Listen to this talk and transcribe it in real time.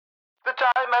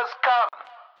time has come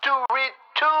to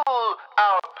retool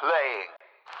our playing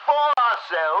for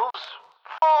ourselves,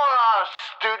 for our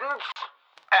students,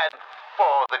 and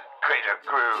for the greater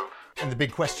groove. And the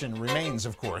big question remains,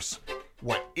 of course,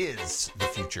 what is the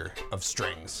future of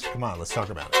strings? Come on, let's talk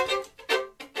about it.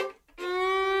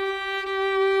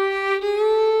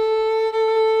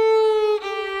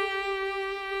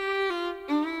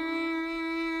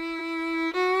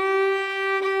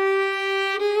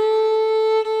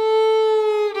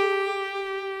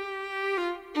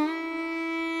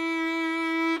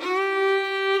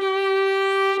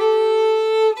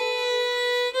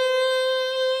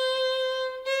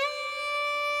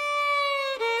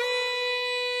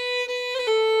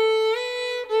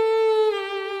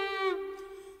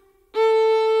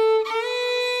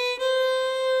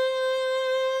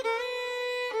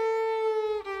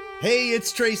 Hey,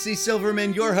 it's Tracy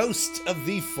Silverman, your host of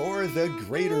the For the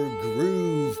Greater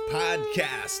Groove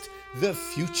podcast, the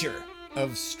future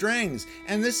of strings.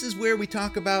 And this is where we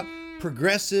talk about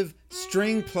progressive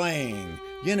string playing.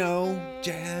 You know,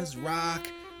 jazz, rock,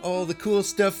 all the cool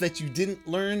stuff that you didn't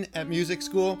learn at music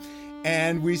school.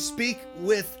 And we speak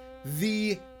with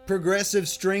the progressive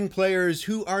string players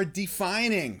who are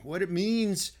defining what it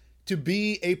means to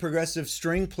be a progressive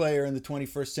string player in the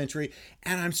 21st century.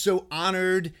 And I'm so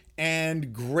honored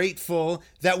and grateful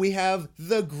that we have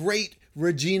the great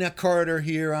Regina Carter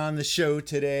here on the show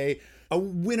today, a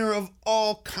winner of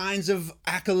all kinds of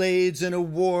accolades and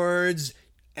awards,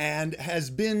 and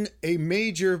has been a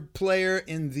major player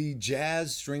in the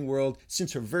jazz string world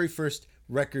since her very first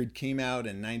record came out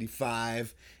in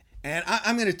 '95. And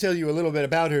I'm going to tell you a little bit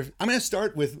about her. I'm going to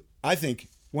start with, I think,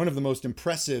 one of the most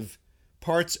impressive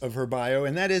parts of her bio,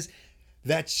 and that is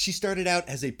that she started out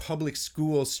as a public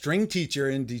school string teacher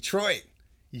in Detroit.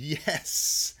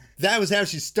 Yes, that was how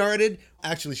she started.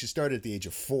 Actually, she started at the age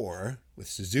of 4 with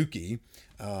Suzuki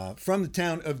from the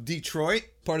town of Detroit,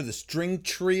 part of the string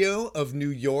trio of New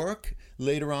York.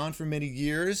 Later on, for many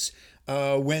years,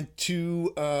 went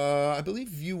to, I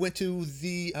believe you went to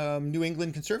the New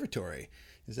England Conservatory.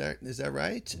 Is that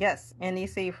right? Yes,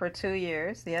 NEC for 2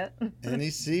 years, yeah.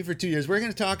 NEC for 2 years. We're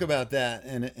going to talk about that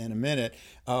in a minute.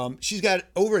 She's got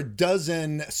over a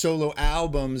dozen solo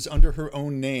albums under her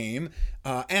own name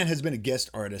and has been a guest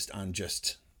artist on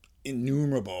just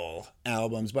innumerable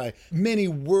albums by many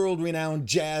world-renowned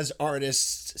jazz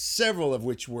artists, several of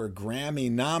which were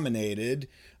Grammy nominated.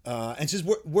 And she's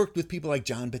worked with people like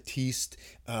John Batiste,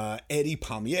 Eddie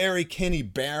Palmieri, Kenny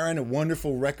Barron, a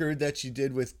wonderful record that she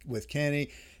did with Kenny,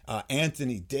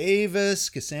 Anthony Davis,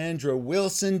 Cassandra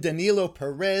Wilson, Danilo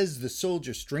Perez, the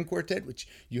Soldier String Quartet, which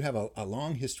you have a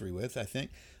long history with, I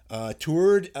think,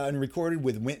 toured and recorded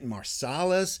with Wynton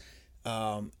Marsalis,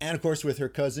 and of course with her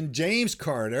cousin James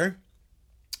Carter.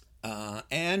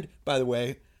 And by the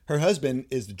way, her husband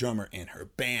is the drummer in her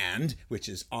band, which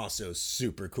is also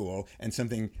super cool and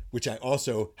something which I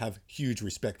also have huge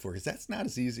respect for because that's not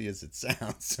as easy as it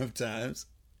sounds sometimes.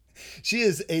 She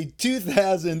is a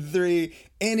 2003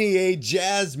 NEA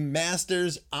Jazz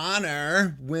Masters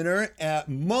Honor winner, a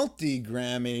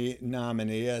multi-Grammy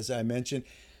nominee, as I mentioned,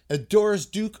 a Doris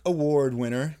Duke Award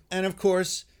winner, and of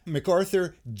course,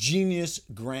 MacArthur Genius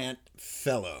Grant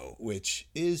Fellow, which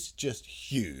is just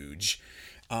huge.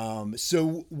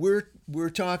 So we're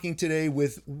talking today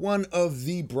with one of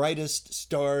the brightest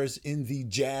stars in the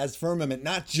jazz firmament,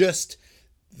 not just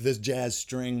the jazz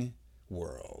string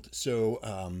world. So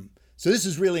this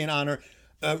is really an honor.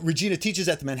 Regina teaches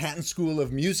at the Manhattan School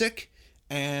of Music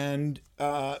and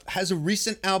has a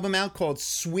recent album out called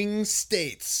Swing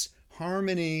States,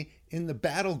 Harmony in the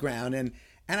Battleground. And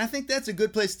I think that's a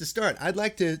good place to start. I'd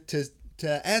like to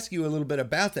ask you a little bit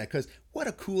about that because what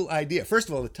a cool idea. First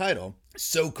of all, the title.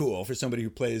 So cool for somebody who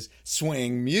plays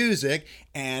swing music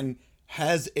and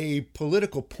has a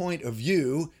political point of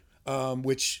view,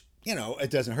 which, you know, it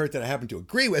doesn't hurt that I happen to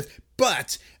agree with,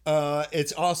 but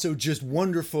it's also just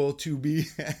wonderful to be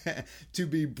to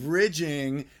be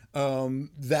bridging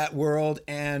that world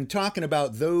and talking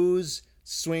about those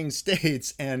swing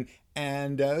states and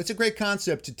it's a great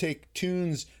concept to take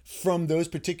tunes from those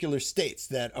particular states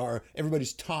that are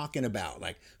everybody's talking about,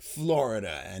 like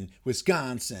Florida and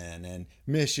Wisconsin and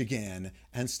Michigan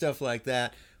and stuff like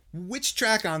that. Which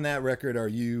track on that record are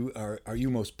you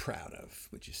most proud of,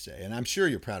 would you say? And I'm sure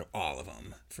you're proud of all of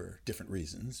them for different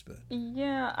reasons, but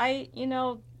yeah,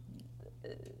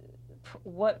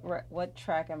 what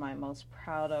track am I most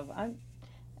proud of?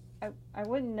 I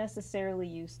wouldn't necessarily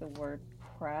use the word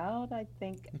proud. I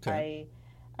think okay.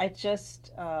 I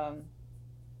just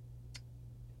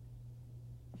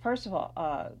first of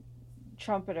all,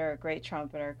 great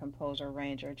trumpeter, composer,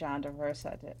 arranger, John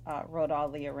Daversa wrote all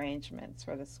the arrangements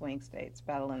for the swing states,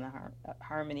 Battle in the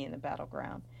Harmony in the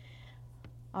Battleground.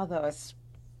 Although it's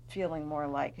feeling more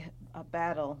like a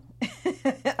battle,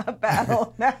 a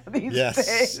battle now these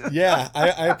days. Yeah,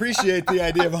 I appreciate the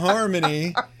idea of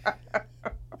harmony.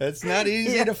 It's not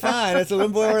easy to find. It's a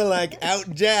little more like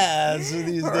out jazz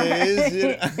these days. You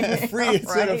know, free.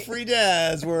 It's in a free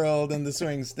jazz world in the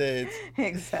swing states.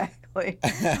 Exactly.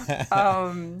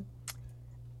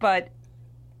 But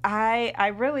I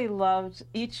really loved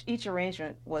each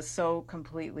arrangement was so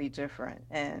completely different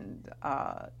and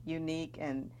unique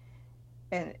and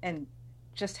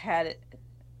just had.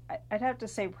 I'd have to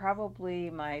say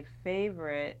probably my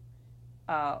favorite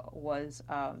was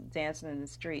Dancing in the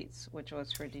Streets, which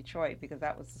was for Detroit because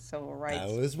that was the civil rights. I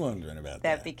was wondering about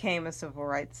that. That became a civil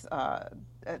rights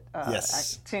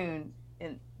tune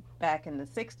back in the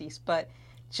 '60s. But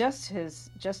just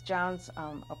John's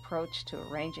approach to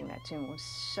arranging that tune was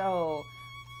so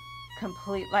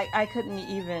complete. Like I couldn't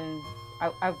even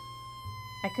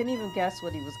guess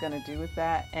what he was going to do with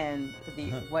that, and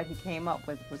what he came up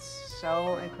with was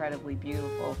so incredibly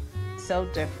beautiful, so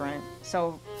different,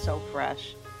 so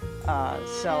fresh.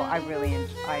 So I really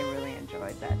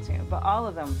enjoyed that tune. But all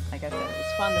of them, like I said, it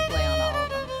was fun to play on all of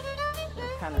them. There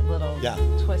were kind of little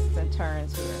twists and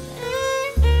turns here and there.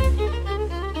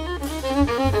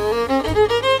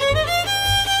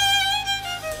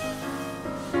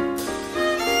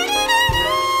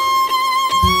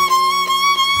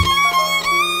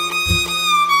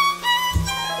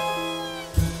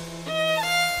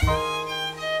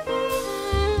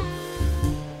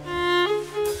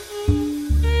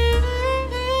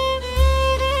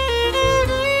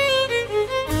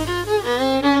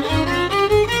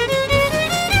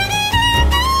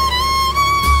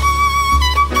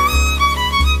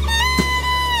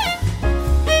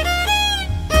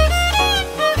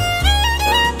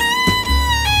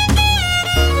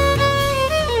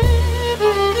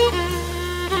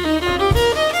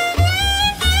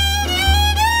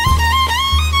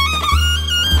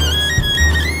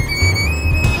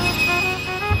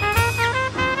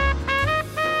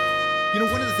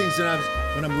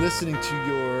 When I'm listening to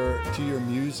your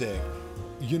music,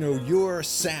 you know, your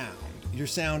sound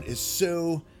is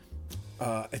so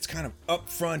it's kind of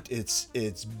upfront,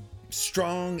 it's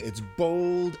strong, it's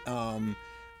bold,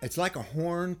 it's like a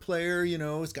horn player, you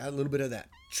know, it's got a little bit of that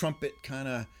trumpet kind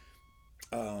of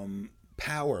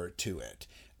power to it.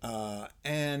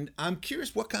 And I'm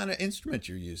curious what kind of instrument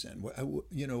you're using.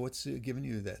 You know, what's giving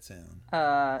you that sound?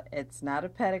 It's not a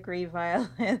pedigree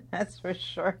violin, that's for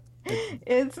sure.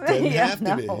 It doesn't have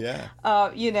to be,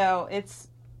 yeah. You know, it's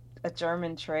a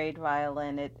German trade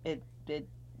violin. It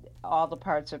all the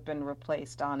parts have been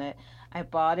replaced on it. I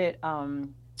bought it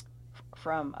from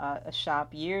a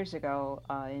shop years ago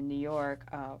in New York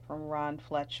from Ron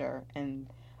Fletcher. And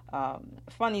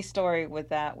funny story with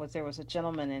that was there was a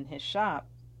gentleman in his shop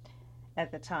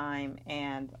at the time,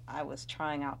 and I was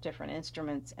trying out different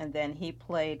instruments, and then he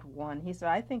played one. He said,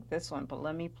 "I think this one, but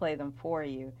let me play them for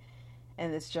you."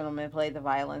 And this gentleman played the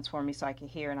violins for me so I could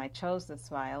hear, and I chose this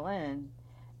violin.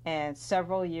 And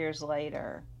several years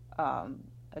later, a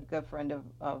good friend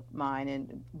of mine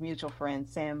and mutual friend,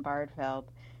 Sam Bardfeld,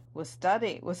 was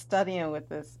studying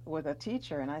with a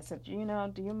teacher. And I said, you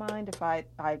know, do you mind if I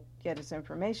get his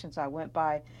information? So I went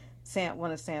by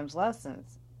one of Sam's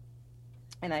lessons,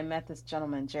 and I met this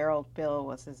gentleman, Gerald Bill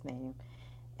was his name.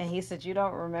 And he said, you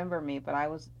don't remember me, but I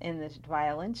was in this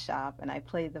violin shop, and I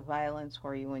played the violins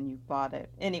for you when you bought it.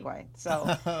 Anyway, so,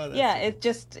 yeah, cool. It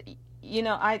just, you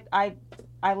know, I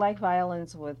like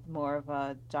violins with more of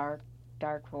a dark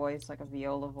voice, like a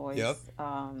viola voice. Yep.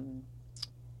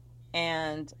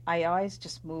 And I always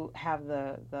just have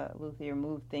the luthier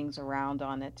move things around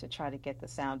on it to try to get the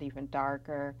sound even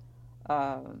darker.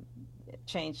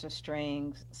 Change the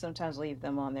strings, sometimes leave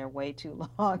them on there way too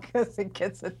long because it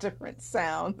gets a different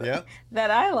sound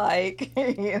that I like,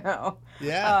 you know.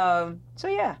 Yeah. So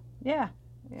yeah.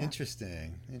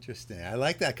 Interesting. I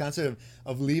like that concept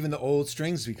of leaving the old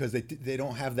strings because they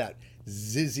don't have that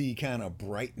zizzy kind of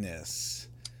brightness.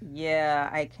 Yeah,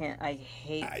 I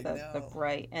hate the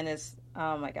bright, and it's,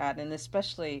 oh my God, and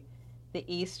especially the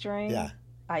E string. Yeah.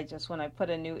 When I put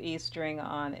a new E string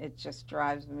on, it just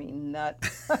drives me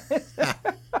nuts.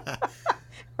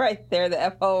 Right there,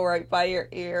 the FO right by your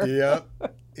ear.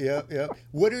 Yep.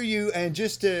 What are you, and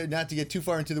just not to get too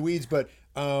far into the weeds, but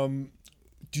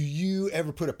do you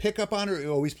ever put a pickup on, or are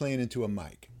you always playing into a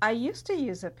mic? I used to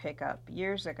use a pickup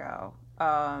years ago.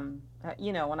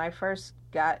 You know, when I first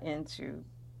got into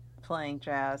playing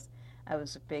jazz, I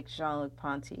was a big Jean-Luc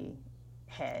Ponty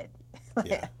head.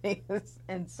 Yeah.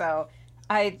 And so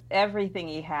I everything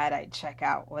he had, I'd check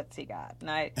out what's he got. And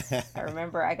I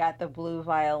remember I got the blue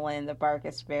violin, the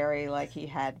Barkus Berry like he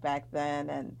had back then,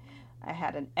 and I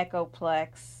had an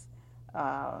Echoplex.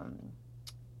 Um,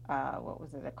 what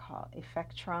was it called?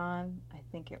 Effectron, I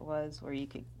think it was, where you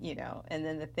could, and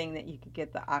then the thing that you could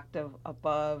get the octave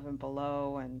above and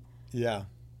below, and Yeah.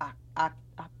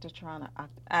 Octatron,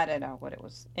 I don't know what it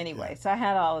was. Yeah. Anyway, so I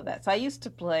had all of that. So I used to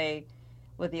play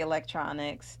with the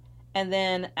electronics, and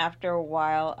then after a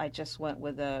while, I just went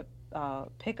with a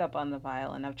pickup on the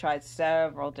violin. I've tried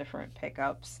several different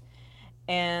pickups,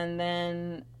 and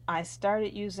then I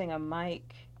started using a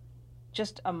mic,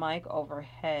 just a mic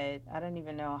overhead. I don't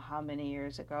even know how many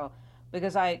years ago,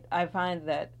 because I find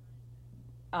that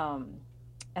um,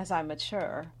 as I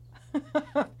mature,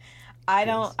 I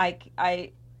don't Yes.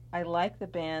 I like the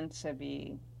band to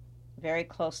be very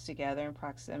close together in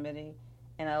proximity,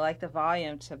 and I like the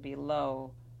volume to be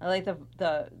low. I like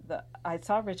the I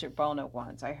saw Richard Bono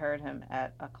once. I heard him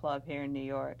at a club here in New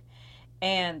York,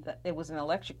 and it was an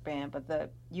electric band, but the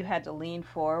you had to lean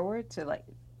forward to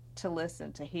to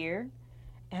listen to hear.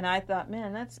 And I thought,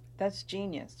 man, that's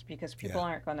genius because people Yeah.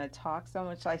 aren't going to talk so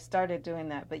much. So I started doing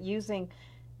that, but using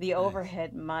the Nice.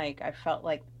 overhead mic, I felt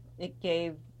like it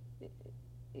gave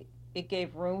it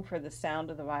gave room for the sound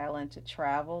of the violin to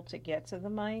travel to get to the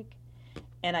mic.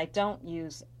 And I don't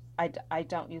use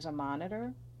a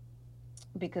monitor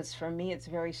because for me it's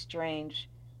very strange.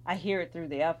 I hear it through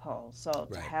the F hole, so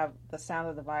to Right. have the sound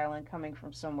of the violin coming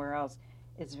from somewhere else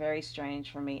is very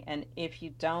strange for me. And if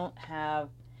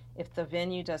the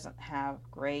venue doesn't have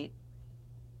great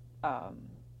um,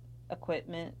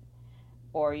 equipment,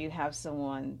 or you have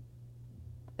someone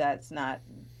that's not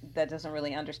that doesn't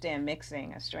really understand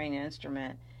mixing a string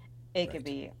instrument, it could Right.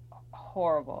 be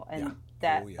horrible. Yeah. And Oh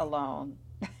that yeah. alone,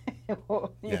 Yeah.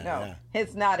 Yeah.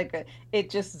 it's not a good. It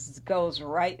just goes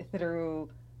right through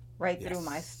my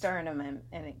Yes. sternum, and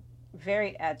it,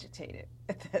 very agitated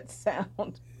at that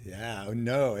sound. Yeah, oh,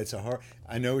 no, it's a hard.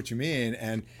 I know what you mean,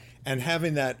 and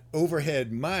having that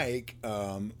overhead mic.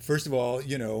 First of all,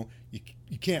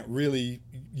 you can't really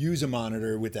use a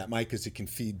monitor with that mic because it can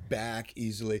feed back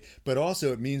easily. But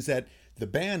also, it means that the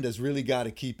band has really got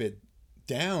to keep it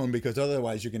down because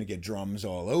otherwise you're going to get drums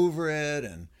all over it,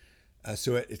 and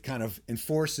so it kind of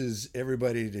enforces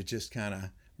everybody to just kind of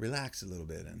relax a little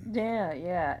bit. And Yeah,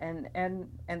 yeah, and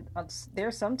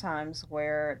there's sometimes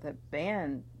where the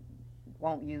band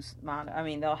won't use mono. I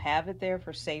mean, they'll have it there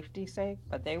for safety's sake,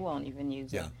 but they won't even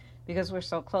use it yeah, because we're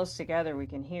so close together. We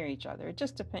can hear each other. It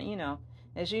just depends,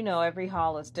 As you know, every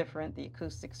hall is different. The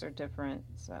acoustics are different.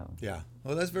 So yeah.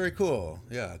 Well, that's very cool.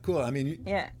 Yeah, cool. I mean,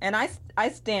 yeah, and I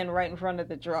stand right in front of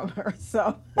the drummer,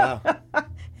 so wow.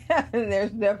 and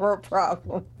there's never a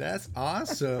problem. That's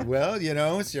awesome. Well,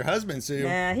 it's your husband, so you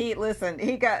Nah, he listen.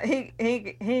 He got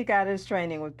his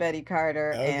training with Betty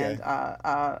Carter and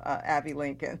okay. Abby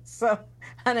Lincoln, so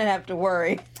I didn't have to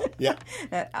worry. Yeah,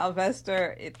 That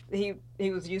Alvester, he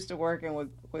was used to working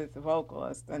with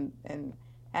vocalists, and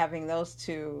having those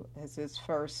two as his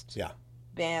first yeah,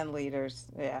 band leaders.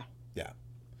 Yeah, yeah.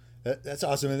 That's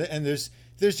awesome. And there's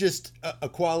just a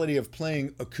quality of playing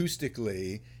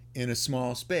acoustically in a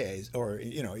small space, or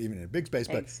even in a big space,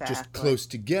 but just exactly. close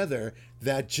together.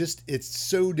 That just it's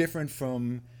so different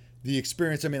from the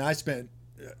experience. I mean, I spent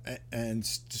and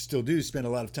still do spend a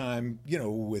lot of time,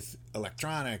 with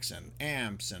electronics and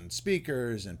amps and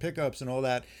speakers and pickups and all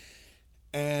that.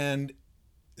 And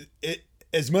it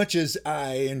as much as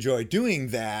I enjoy doing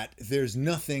that, there's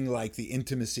nothing like the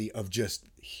intimacy of just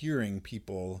hearing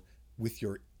people with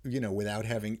your, without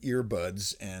having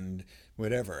earbuds and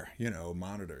whatever,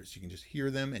 monitors. You can just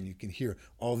hear them and you can hear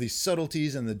all these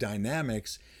subtleties and the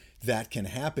dynamics that can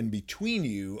happen between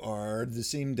you are the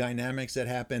same dynamics that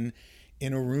happen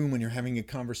in a room when you're having a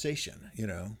conversation.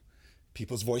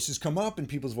 People's voices come up and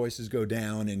people's voices go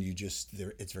down, and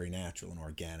it's very natural and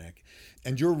organic.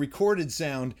 And your recorded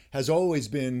sound has always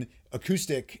been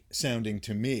acoustic sounding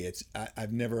to me.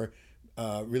 I've never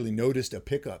really noticed a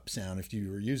pickup sound. If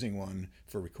you were using one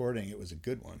for recording, it was a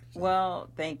good one. So Well,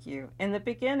 thank you. In the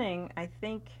beginning,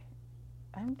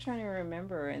 I'm trying to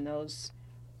remember in those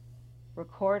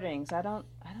recordings. I don't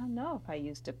know if I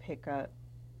used to pick up.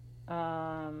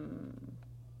 Um,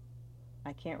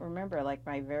 I can't remember, like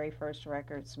my very first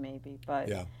records maybe, but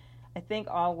yeah, I think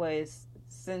always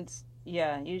since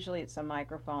yeah, usually it's a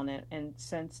microphone, and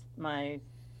since my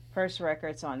first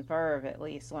records on Verve, at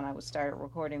least when I was started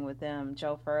recording with them,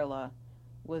 Joe Furla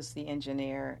was the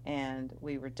engineer, and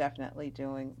we were definitely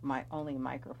doing my only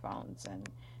microphones, and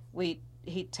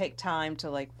he'd take time to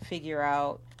like figure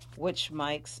out which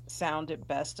mics sounded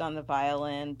best on the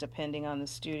violin depending on the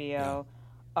Yeah. studio.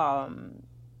 Um,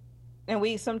 and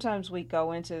we sometimes we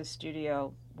go into the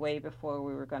studio way before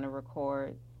we were going to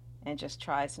record and just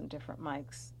try some different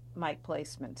mic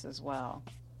placements as well.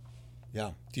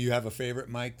 Yeah. Do you have a favorite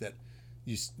mic that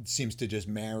seems to just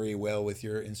marry well with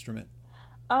your instrument?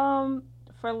 Um,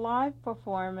 for live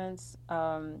performance,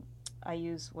 I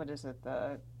use what is it?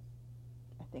 I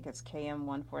think it's KM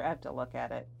 140. I have to look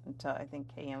at it until I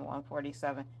think KM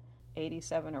 147,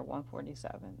 87 or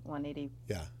 147, 180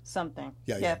 Yeah. something.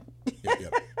 Yeah. Yeah. Yep. Yep.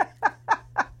 Yep.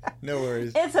 No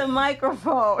worries. It's a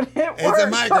microphone. It It's a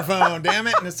works. microphone, damn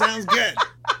it, and it sounds good.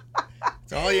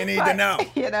 That's all you need to know.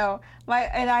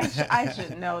 I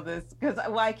should know this because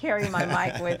I carry my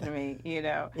mic with me.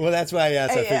 Well, that's why I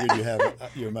asked. I Yeah. figured you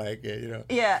have your mic.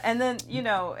 Yeah, and then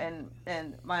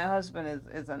and my husband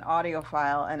is an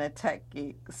audiophile and a tech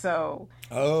geek, so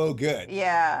Oh, good.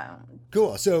 yeah.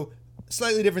 Cool. So,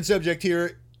 slightly different subject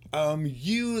here.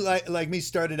 You like me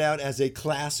started out as a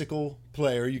classical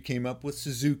player. You came up with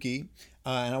Suzuki,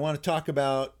 and I want to talk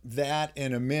about that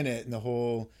in a minute and the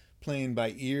whole playing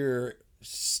by ear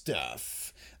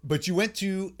stuff. But you went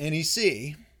to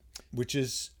NEC, which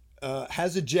is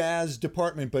has a jazz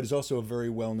department, but is also a very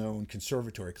well-known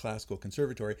conservatory, classical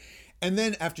conservatory. And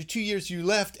then after 2 years, you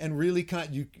left and really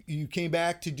you came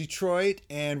back to Detroit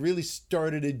and really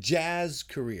started a jazz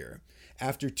career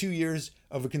after 2 years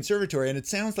of a conservatory. And it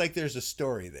sounds like there's a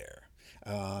story there.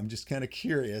 I'm just kind of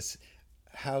curious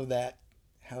how that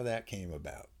came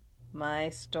about. My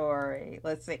story.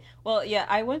 Let's see. Well, yeah,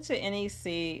 I went to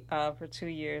NEC for 2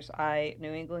 years.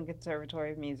 New England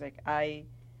Conservatory of Music.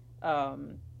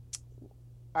 Um,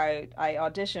 I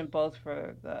auditioned both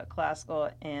for the classical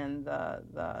and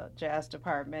the jazz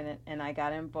department, and I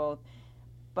got in both.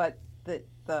 But the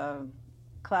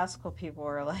classical people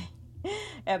were like,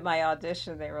 at my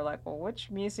audition, they were like, "Well, which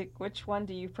one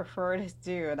do you prefer to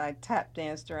do?" And I tap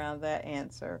danced around that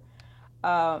answer.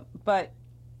 But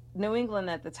New England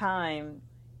at the time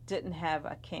didn't have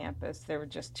a campus. There were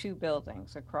just two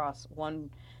buildings across one.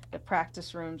 The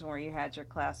practice rooms where you had your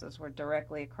classes were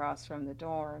directly across from the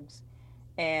dorms.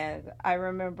 And I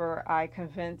remember I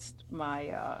convinced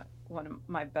one of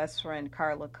my best friend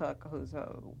Carla Cook, who's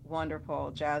a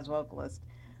wonderful jazz vocalist,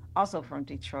 also from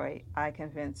Detroit. I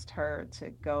convinced her to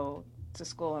go to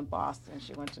school in Boston.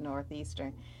 She went to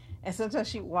Northeastern. And sometimes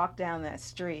she'd walk down that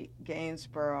street,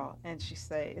 Gainsborough, and she'd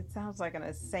say, "It sounds like an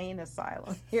insane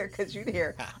asylum here," because you'd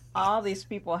hear all these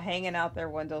people hanging out their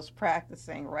windows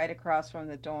practicing right across from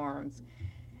the dorms.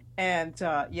 And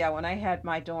yeah, when I had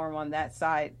my dorm on that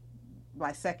side,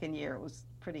 my second year, it was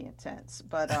pretty intense.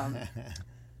 But,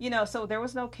 so there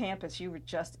was no campus. You were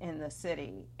just in the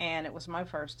city. And it was my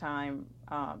first time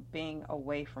being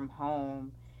away from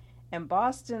home. In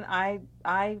Boston,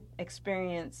 I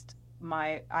experienced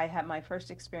I had my first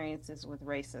experiences with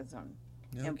racism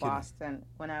No in kidding. Boston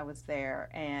when I was there,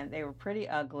 and they were pretty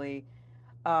ugly.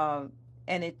 Um,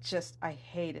 and I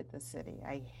hated the city.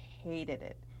 I hated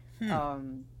it. Hmm.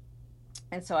 Um,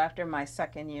 and so after my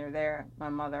second year there, my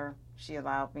mother she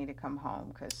allowed me to come home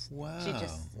because Wow.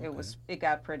 Okay. it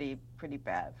got pretty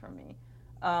bad for me.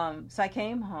 So I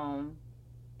came home,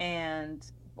 and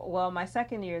well, my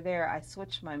second year there, I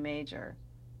switched my major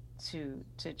to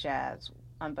jazz,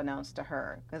 unbeknownst to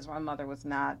her, because my mother was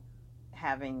not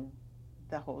having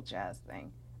the whole jazz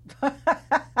thing.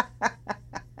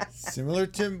 Similar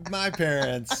to my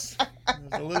parents.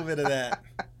 There's a little bit of that.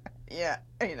 Yeah,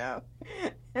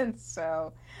 And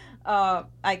so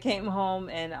I came home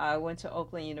and I went to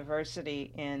Oakland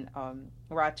University in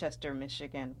Rochester,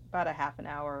 Michigan, about a half an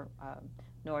hour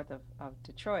north of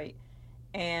Detroit.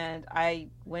 And I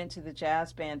went to the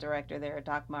jazz band director there,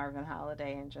 Doc Marvin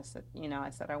Holliday, and just said, I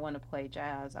said, I want to play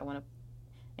jazz. I want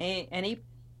to. And he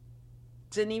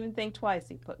didn't even think twice.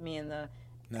 He put me in the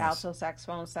Nice. alto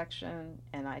saxophone section,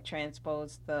 and I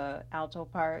transposed the alto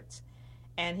parts.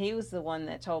 And he was the one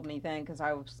that told me then, because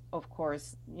I was, of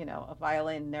course, a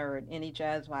violin nerd, any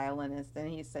jazz violinist.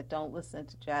 And he said, don't listen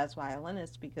to jazz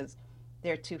violinists because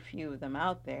there are too few of them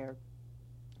out there.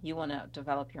 You want to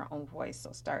develop your own voice,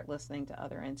 so start listening to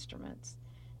other instruments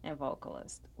and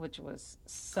vocalists, which was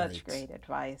such Great. great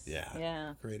advice. Yeah.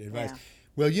 Yeah, Great advice. yeah.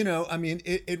 Well, I mean,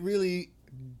 it really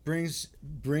brings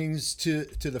to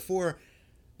the fore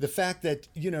the fact that,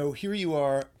 here you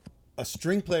are, a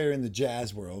string player in the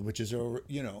jazz world, which is,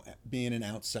 being an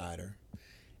outsider,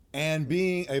 and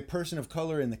being a person of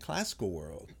color in the classical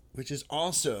world, which is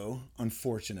also,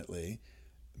 unfortunately,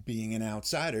 being an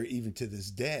outsider even to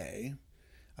this day.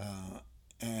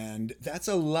 And that's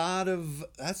a lot of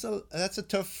that's a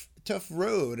tough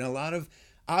road and a lot of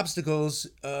obstacles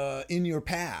in your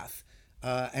path,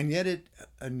 and yet it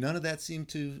none of that seemed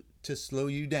to slow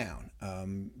you down.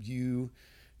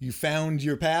 You found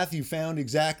your path. You found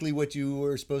exactly what you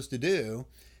were supposed to do,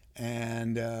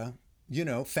 and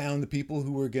found the people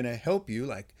who were going to help you,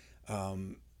 like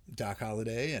Doc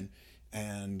Holliday,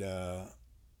 and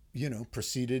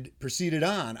proceeded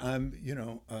on.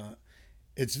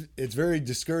 It's very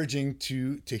discouraging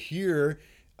to hear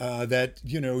that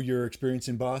your experience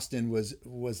in Boston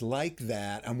was like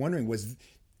that. I'm wondering,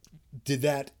 did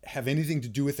that have anything to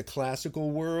do with the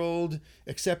classical world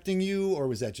accepting you, or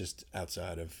was that just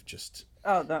outside of just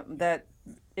Oh, that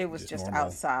it was just normal?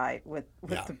 outside with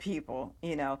Yeah, the people,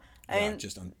 yeah, and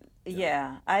just on. Yeah.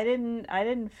 yeah, I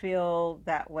didn't feel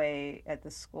that way at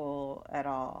the school at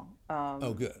all.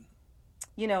 Oh, good.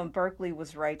 Berkeley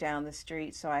was right down the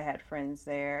street, so I had friends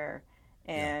there.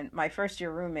 Yeah, And my first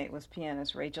year roommate was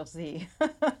pianist Rachel Z.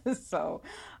 So,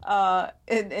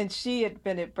 and she had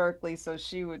been at Berkeley, so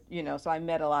she would, so I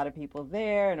met a lot of people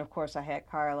there. And of course, I had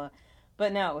Carla.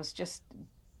 But no, it was just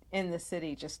in the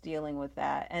city, just dealing with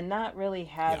that and not really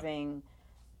yeah, having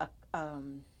a,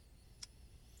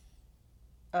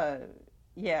 uh,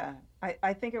 yeah.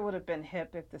 I think it would have been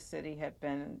hip if the city had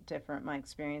been different, my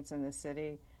experience in the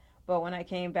city. But when I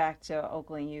came back to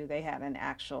Oakland U, they had an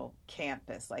actual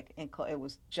campus. Like, it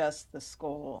was just the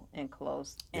school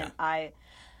enclosed. yeah. And I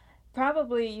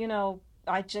probably,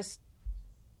 I just,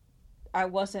 I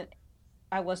wasn't,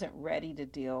 I wasn't ready to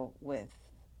deal with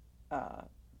uh,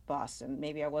 Boston.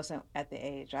 Maybe I wasn't at the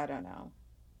age. I don't know.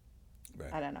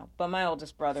 Right. I don't know. But my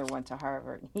oldest brother went to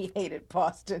Harvard. He hated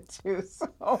Boston too. So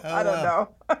Oh, I don't wow.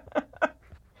 know.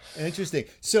 Interesting.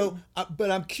 So, but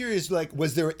I'm curious, like,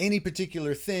 was there any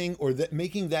particular thing or that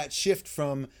making that shift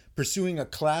from pursuing a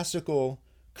classical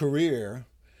career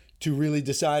to really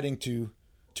deciding to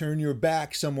turn your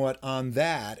back somewhat on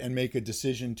that and make a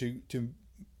decision to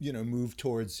move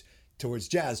towards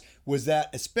jazz? Was that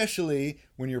especially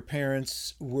when your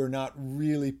parents were not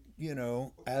really,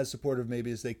 as supportive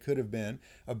maybe as they could have been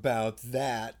about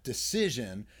that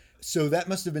decision? So that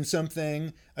must have been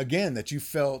something again that you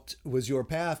felt was your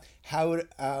path. How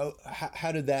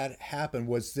did that happen?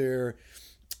 Was there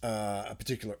a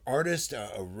particular artist,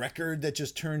 a record that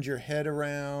just turned your head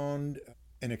around,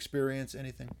 an experience,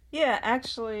 anything? Yeah,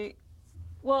 actually,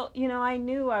 well, I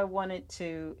knew I wanted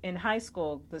to in high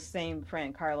school. The same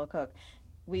friend, Carla Cook,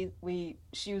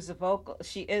 she was a vocal.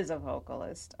 She is a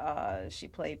vocalist. She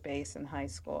played bass in high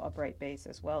school, upright bass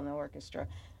as well in the orchestra.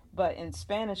 But in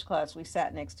Spanish class, we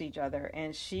sat next to each other,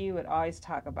 and she would always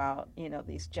talk about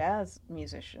these jazz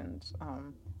musicians,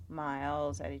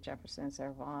 Miles, Eddie Jefferson,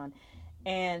 Sarah Vaughan,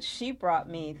 and she brought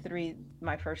me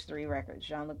my first three records: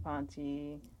 Jean Luc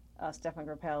Ponty, Stefan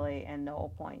Grappelli, and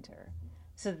Noel Pointer.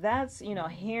 So that's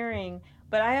hearing,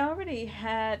 but I already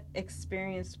had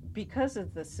experience because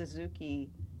of the Suzuki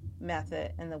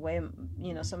method and the way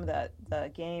some of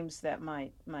the games that my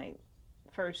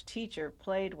first teacher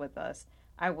played with us.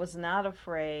 I was not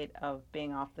afraid of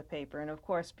being off the paper, and of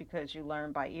course, because you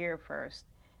learn by ear first,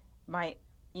 my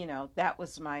that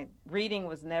was my reading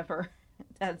was never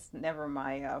that's never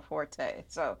my forte.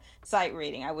 So sight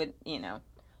reading, I would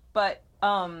but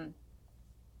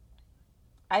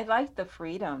I liked the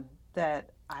freedom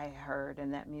that I heard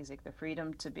in that music, the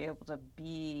freedom to be able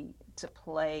to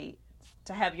play,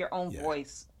 to have your own Yeah,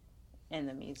 voice in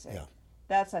the music. yeah,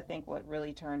 That's, I think, what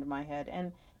really turned my head.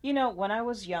 And, when I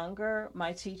was younger,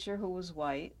 my teacher, who was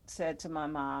white, said to my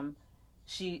mom,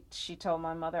 she told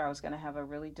my mother I was going to have a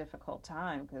really difficult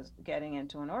time because getting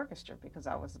into an orchestra because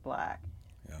I was black.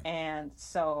 yeah, And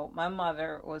so my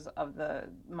mother was of the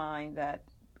mind that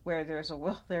where there's a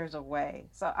will, there's a way.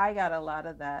 So I got a lot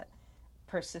of that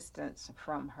persistence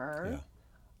from her.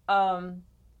 yeah. Um,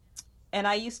 and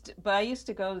I used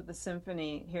to go to the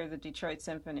symphony, hear the Detroit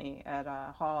Symphony at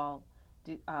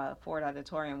Ford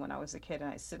Auditorium when I was a kid, and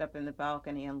I sit up in the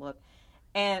balcony and look.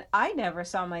 And I never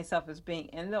saw myself as being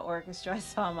in the orchestra. I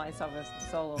saw myself as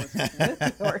the soloist with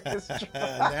the orchestra.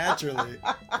 Naturally.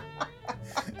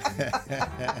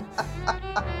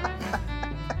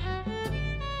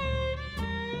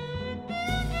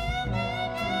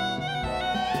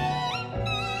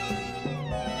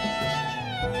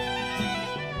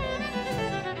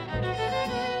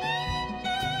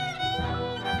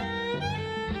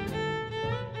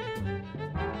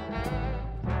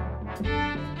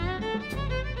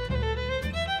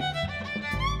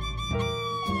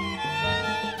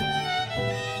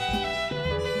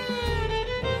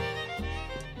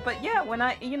 But yeah, when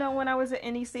I was at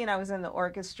NEC and I was in the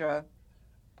orchestra,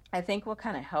 I think what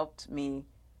kind of helped me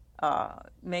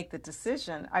make the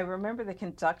decision. I remember the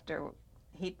conductor.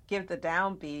 he'd give the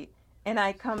downbeat, and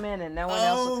I come in and no one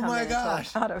else would Oh come my in until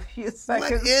gosh. about a few What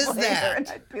seconds is later, and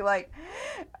that? I'd be like,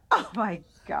 "Oh my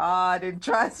God!" It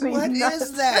drives me What is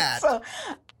nuts. that? So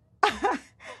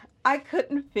I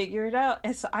couldn't figure it out,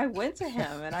 and so I went to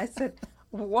him and I said,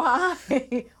 "Why?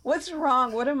 What's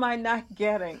wrong? What am I not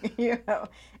getting?"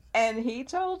 And he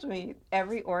told me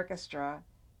every orchestra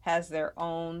has their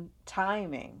own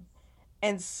timing,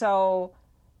 and so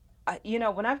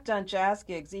when I've done jazz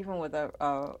gigs, even with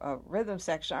a rhythm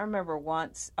section, I remember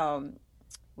once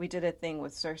we did a thing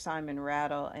with Sir Simon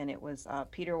Rattle, and it was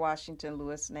Peter Washington,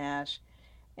 Lewis Nash,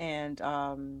 and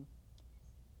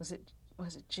was it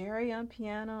was it Jerry on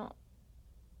piano?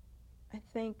 I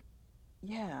think,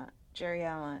 yeah, Jerry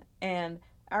Allen. And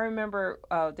I remember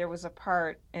there was a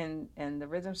part, and the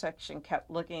rhythm section kept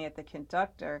looking at the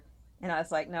conductor, and I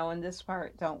was like, no, in this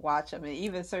part, don't watch him. And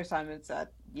even Sir Simon said,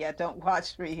 yeah, don't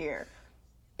watch me here.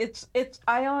 It's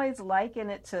I always liken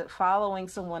it to following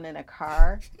someone in a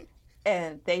car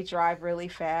and they drive really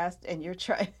fast and you're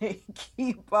trying to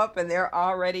keep up and they're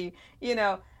already,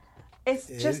 it's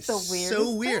just It's the so weirdest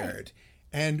thing. weird.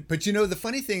 But the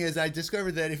funny thing is, I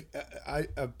discovered that if I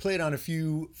played on a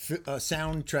few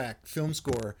soundtrack film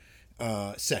score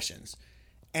sessions,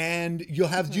 and you'll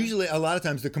have Hmm. usually a lot of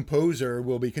times the composer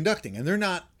will be conducting, and they're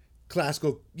not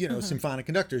classical, Hmm. symphonic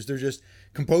conductors. They're just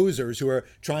composers who are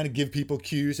trying to give people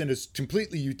cues, and it's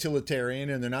completely utilitarian,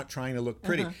 and they're not trying to look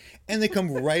pretty. Hmm. And they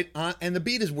come right on, and the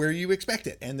beat is where you expect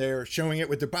it, and they're showing it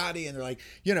with their body, and they're like,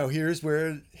 here's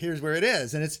where it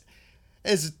is, and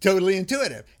it's totally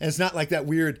intuitive. And it's not like that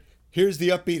weird, here's the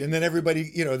upbeat, and then everybody,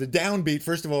 the downbeat,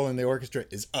 first of all, in the orchestra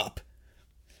is up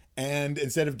and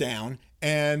instead of down.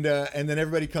 And then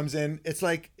everybody comes in. It's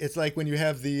like when you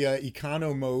have the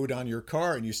econo mode on your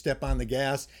car and you step on the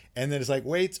gas and then it's like,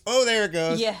 wait, oh, there it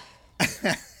goes. Yeah,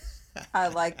 I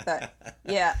like that.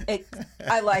 Yeah,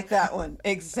 I like that one.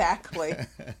 Exactly.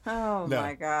 Oh No,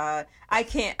 my God. I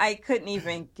couldn't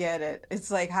even get it. It's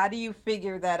like, how do you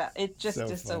figure that out? It's so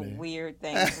just a funny. weird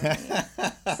thing for me.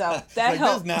 So It's that like, this is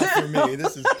helped. not for me.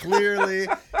 This is clearly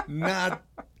not.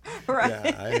 Yeah,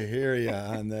 Right. I hear you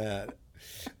on that.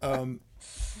 Um,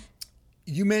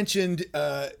 you mentioned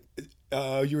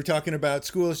you were talking about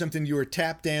school or something. You were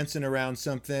tap dancing around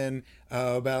something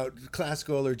about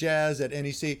classical or jazz at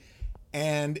NEC,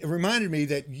 and it reminded me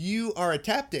that you are a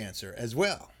tap dancer as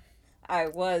well. I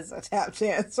was a tap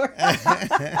dancer.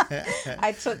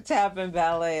 I took tap and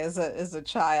ballet as a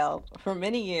child for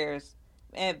many years,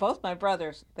 and both my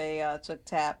brothers they took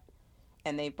tap,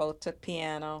 and they both took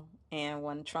piano and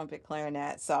one trumpet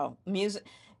clarinet. So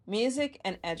music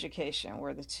and education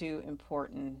were the two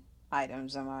important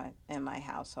items in my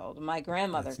household. My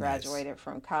grandmother That's nice. graduated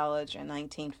from college in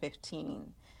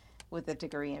 1915 with a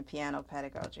degree in piano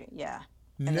pedagogy. Yeah,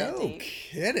 and that No they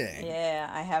kidding. yeah,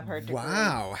 I have her degree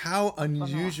Wow, how from her.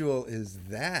 unusual is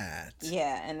that?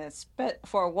 Yeah, and it's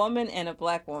for a woman and a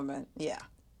black woman. Yeah.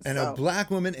 And a So,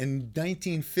 black woman in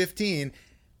 1915.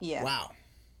 yeah. Wow.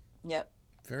 Yep.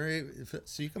 Very.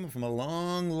 So you're coming from a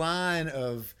long line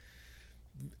of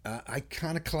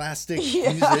iconoclastic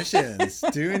Yeah. musicians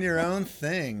doing your own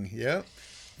thing. Yep.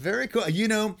 Very cool.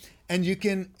 And you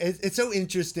can. It's so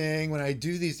interesting when I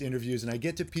do these interviews and I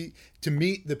get to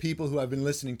meet the people who I've been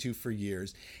listening to for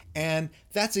years, and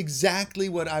that's exactly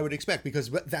what I would expect because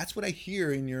that's what I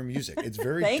hear in your music. It's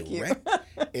very Thank you. direct.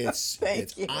 It's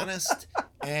Thank you. honest,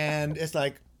 and it's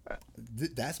like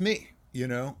that's me.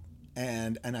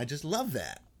 And I just love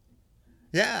that.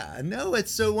 Yeah, no,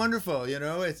 it's so wonderful.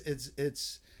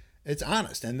 It's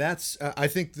honest, and that's I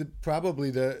think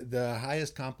probably the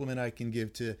highest compliment I can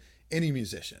give to any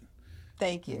musician.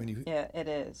 Thank you. When you Yeah, it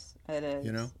is. It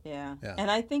you know, is. Yeah. yeah,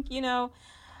 And I think,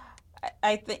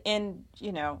 I think, and,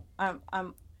 I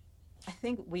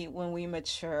think when we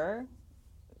mature,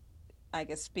 I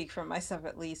can speak for myself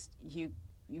at least, you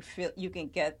feel you can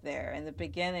get there. In the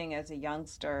beginning, as a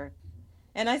youngster,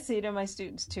 and I see it in my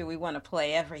students too, we want to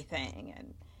play everything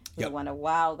and we yep, want to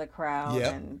wow the crowd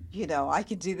yep, and I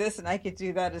could do this and I could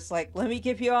do that. It's like, let me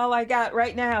give you all I got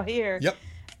right now here. yep,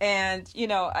 And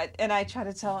I try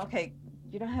to tell, okay,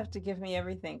 you don't have to give me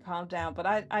everything. Calm down. But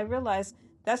I realize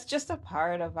that's just a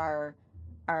part of our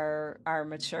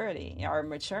maturity, our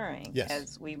maturing yes,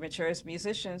 as we mature as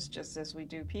musicians, just as we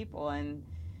do people, and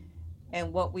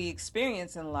what we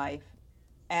experience in life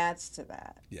adds to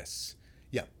that. yes,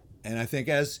 yep. And I think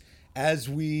as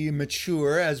we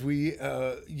mature, as we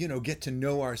get to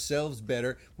know ourselves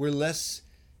better, we're less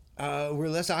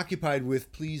occupied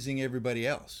with pleasing everybody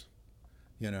else.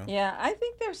 You know. Yeah, I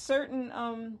think there's certain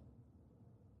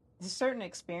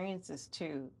experiences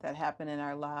too that happen in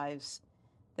our lives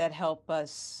that help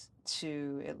us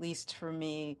to, at least for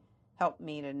me, help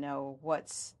me to know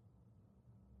what's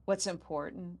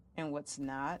important and what's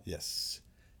not, Yes.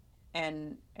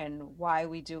 and why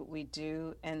we do what we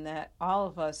do, and that all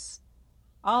of us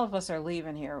are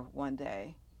leaving here one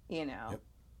day, you know. Yep.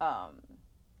 Um,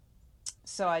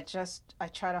 so I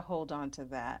try to hold on to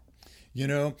that. You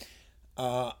know,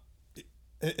 uh,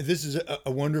 this is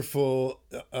a wonderful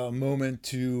moment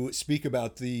to speak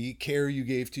about the care you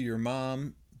gave to your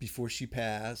mom before she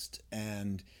passed,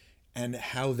 and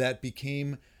how that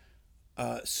became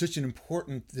such an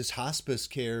important, this hospice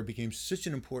care became such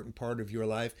an important part of your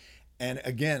life. And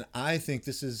again, I think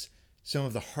this is some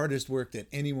of the hardest work that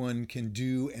anyone can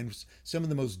do, and some of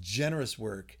the most generous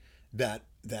work that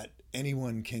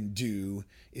anyone can do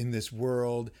in this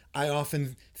world. I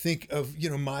often think of,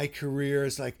 my career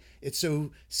as like, it's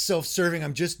so self-serving.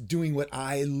 I'm just doing what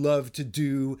I love to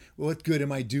do. What good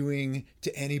am I doing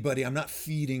to anybody? I'm not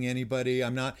feeding anybody.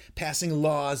 I'm not passing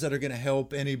laws that are going to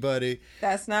help anybody.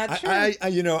 That's not true.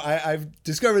 I've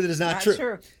discovered that it's not true.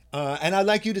 True. And I'd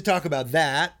like you to talk about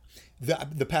that,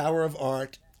 the power of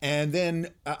art. And then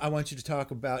I want you to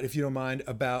talk about, if you don't mind,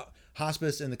 about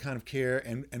hospice and the kind of care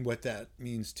and what that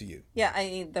means to you. Yeah, I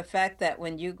mean, the fact that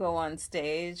when you go on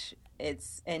stage,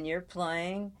 and you're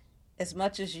playing, as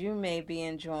much as you may be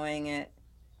enjoying it,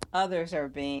 others are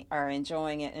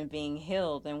enjoying it and being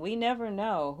healed, and we never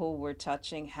know who we're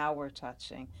touching, how we're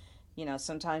touching.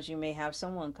 Sometimes you may have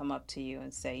someone come up to you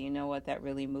and say, you know what, that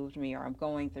really moved me, or I'm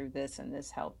going through this and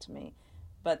this helped me.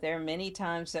 But there are many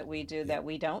times that we do that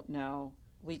we don't know.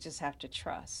 We just have to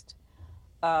trust.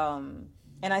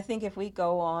 And I think if we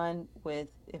go on with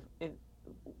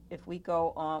if we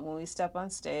go on, when we step on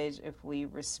stage, if we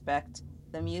respect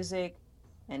the music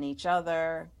and each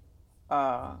other,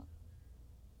 uh,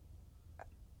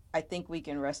 I think we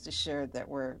can rest assured that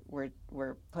we're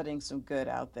putting some good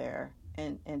out there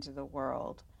into the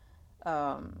world.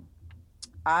 Um,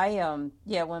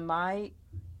 yeah, when my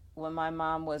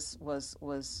mom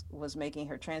was making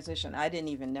her transition, I didn't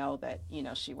even know that,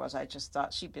 she was. I just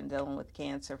thought she'd been dealing with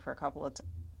cancer for a couple of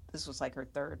this was like her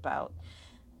third bout.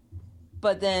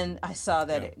 But then I saw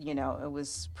that Yeah. it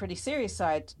was pretty serious, so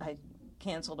I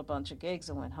canceled a bunch of gigs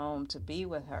and went home to be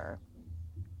with her.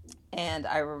 And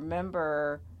I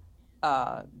remember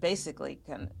basically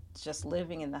kind of just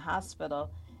living in the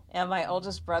hospital. And my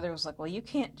oldest brother was like, "Well, you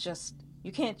can't just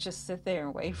sit there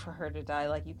and wait for her to die.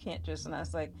 Like, you can't just." And I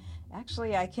was like,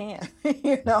 "Actually, I can.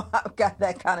 I've got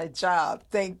that kind of job.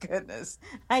 Thank goodness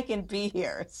I can be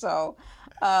here." So,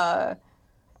 uh,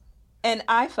 and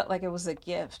I felt like it was a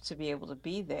gift to be able to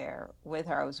be there with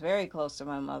her. I was very close to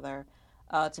my mother,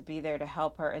 to be there to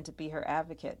help her and to be her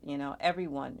advocate.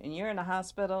 Everyone, and you're in a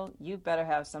hospital, you better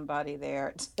have somebody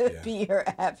there to Yeah. be your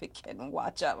advocate and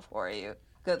watch out for you.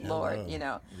 Good Lord, Hello.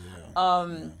 Yeah. Yeah.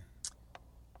 Um,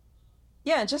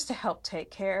 yeah, and just to help take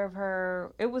care of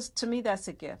her, it was, to me, that's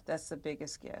a gift. That's the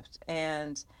biggest gift.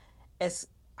 And as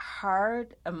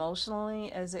hard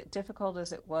emotionally as it difficult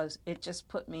as it was, it just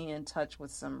put me in touch with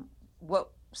some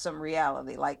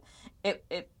reality. Like,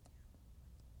 it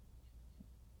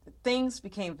things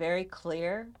became very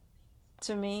clear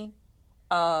to me,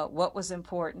 what was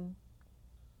important.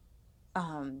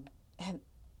 Um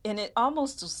and it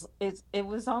almost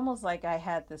was almost like I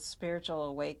had this spiritual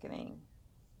awakening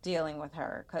dealing with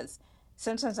her, because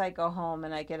sometimes I go home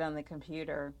and I get on the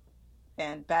computer,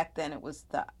 and back then it was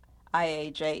the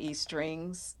IAJE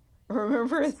strings.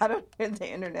 Remember? I don't hear the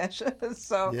internet.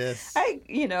 So Yes.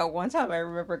 one time I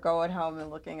remember going home and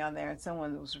looking on there, and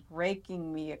someone was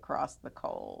raking me across the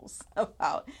coals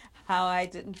about how I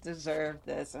didn't deserve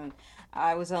this, and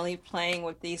I was only playing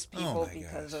with these Oh people my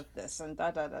because gosh. of this, and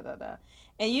da da da da da.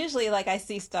 And usually, like, I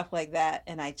see stuff like that,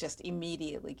 and I just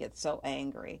immediately get so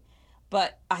angry.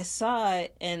 But I saw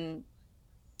it, and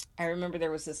I remember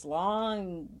there was this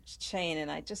long chain,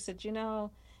 and I just said,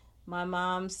 my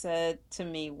mom said to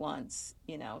me once,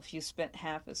 if you spent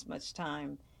half as much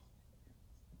time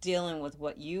dealing with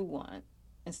what you want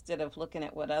instead of looking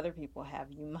at what other people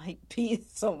have, you might be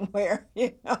somewhere,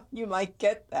 you might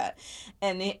get that.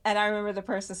 And I remember the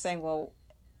person saying, "Well,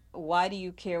 why do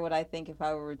you care what I think? If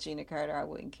I were Regina Carter, I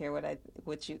wouldn't care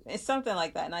what you," it's something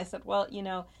like that. And I said, "Well,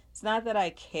 it's not that I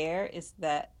care, it's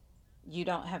that you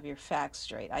don't have your facts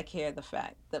straight. I care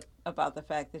about the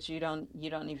fact that you don't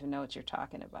even know what you're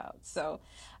talking about." So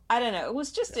I don't know. It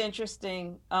was just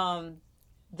interesting,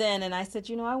 then, and I said,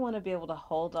 I want to be able to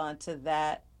hold on to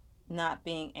that, not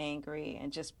being angry,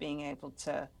 and just being able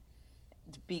to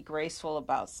be graceful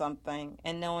about something,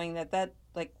 and knowing that,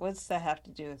 like, what's that have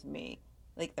to do with me?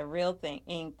 Like, the real thing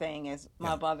is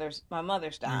Yeah. my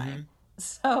mother's dying. Mm-hmm.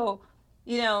 So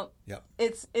You know, Yep.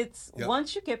 it's Yep.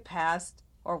 once you get past,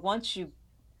 or once you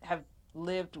have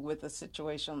lived with a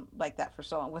situation like that for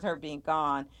so long, with her being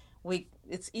gone, we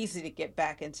it's easy to get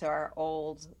back into our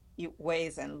old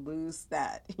ways and lose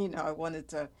that. I wanted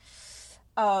to,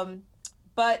 um,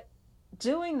 but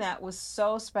doing that was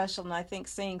so special, and I think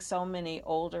seeing so many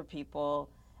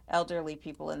elderly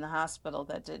people in the hospital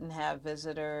that didn't have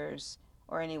visitors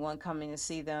or anyone coming to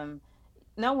see them.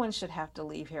 No one should have to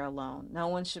leave here alone. No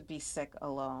one should be sick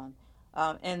alone.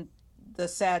 And the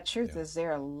sad truth Yeah. is,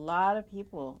 there are a lot of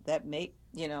people that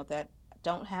that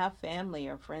don't have family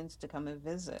or friends to come and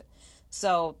visit.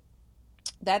 So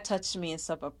that touched me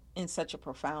in such a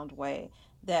profound way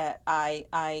that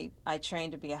I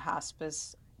trained to be a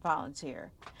hospice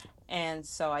volunteer. And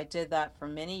so I did that for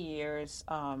many years.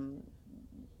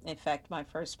 In fact, my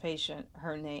first patient,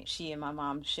 her name, she and my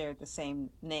mom shared the same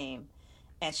name,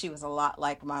 and she was a lot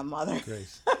like my mother.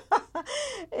 Grace.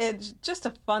 It's just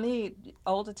a funny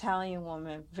old Italian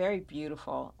woman, very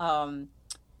beautiful.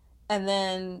 And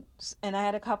then, and I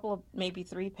had a couple of, maybe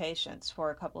three patients for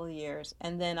a couple of years,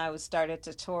 and then I was started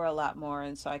to tour a lot more,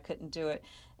 and so I couldn't do it.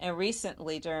 And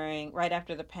recently, right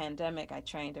after the pandemic, I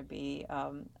trained to be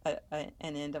an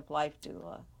end of life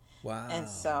doula, and Wow.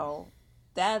 so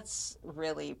that's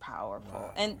really powerful.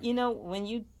 Wow. And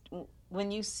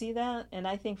when you see that, and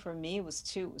I think for me it was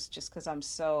just because I'm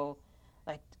so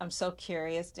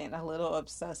curious and a little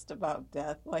obsessed about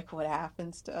death, like what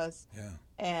happens to us, Yeah.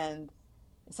 and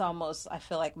it's almost, I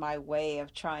feel like, my way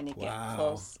of trying to get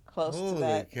Wow. close to Holy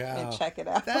that and cow. check it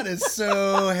out. That is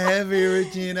so heavy,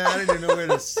 Regina. I don't even know where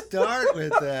to start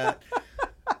with that.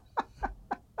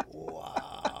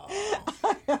 Wow.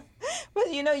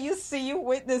 But you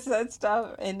witness that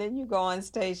stuff, and then you go on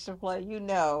stage to play.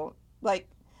 Like,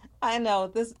 I know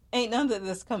this ain't none of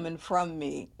this coming from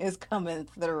me. It's coming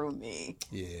through me.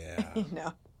 Yeah. You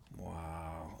know.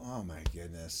 Wow. Oh my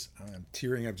goodness. I'm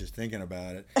tearing up just thinking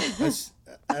about it.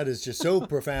 That is just so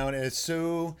profound. And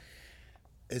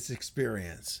it's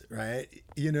experience, right?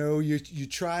 You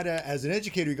try to, as an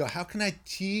educator, you go, how can I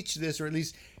teach this, or at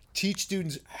least teach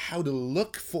students how to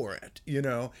look for it,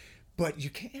 but you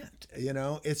can't,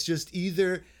 it's just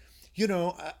either,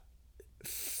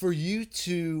 for you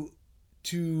to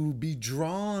be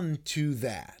drawn to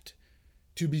that,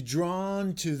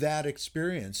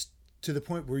 experience, to the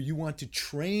point where you want to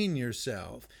train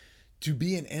yourself to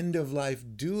be an end of life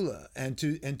doula, and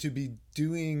to be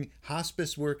doing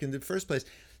hospice work in the first place.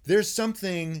 There's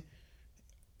something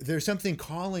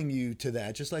calling you to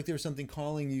that, just like there's something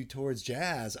calling you towards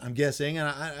jazz, I'm guessing. And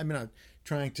I'm not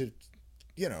trying to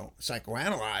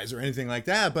psychoanalyze or anything like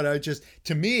that, but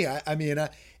to me,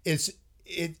 it's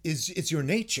your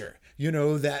nature,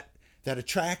 that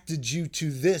attracted you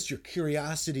to this, your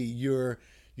curiosity, your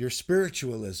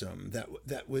spiritualism,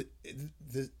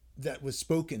 that was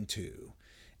spoken to.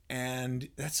 And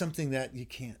that's something that you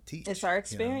can't teach. It's our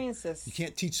experiences. You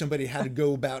can't teach somebody how to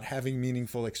go about having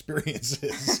meaningful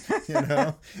experiences. Go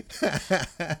out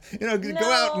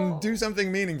and do something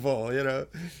meaningful. I know,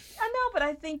 but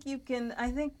I think you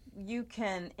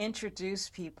can introduce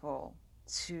people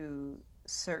to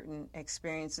certain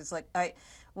experiences. Like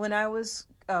when I was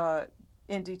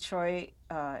in Detroit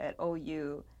at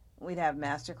OU, we'd have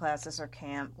master classes or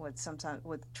camp with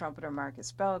trumpeter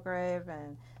Marcus Belgrave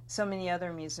and so many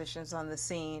other musicians on the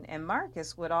scene. And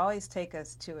Marcus would always take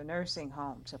us to a nursing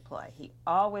home to play. He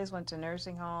always went to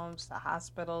nursing homes, to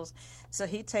hospitals. So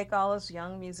he'd take all his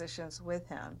young musicians with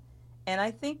him. And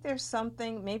I think there's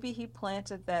something, maybe he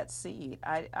planted that seed.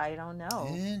 I don't know.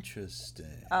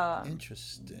 Interesting.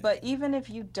 Interesting. But even if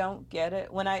you don't get it,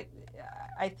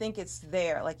 I think it's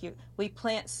there. Like we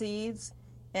plant seeds,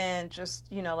 and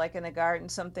just, like in a garden,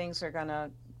 some things are going to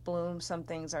bloom, some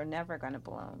things are never going to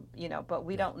bloom, but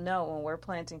we don't know when we're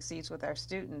planting seeds with our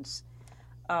students.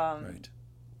 Right.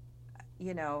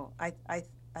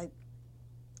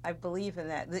 I believe in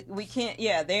that. We can't,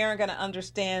 they aren't going to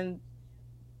understand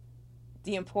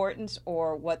the importance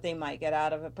or what they might get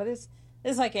out of it, but it's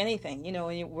like anything,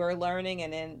 when we're learning,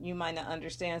 and then you might not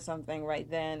understand something right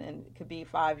then, and it could be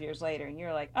 5 years later, and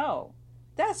you're like, oh,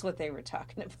 that's what they were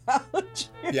talking about.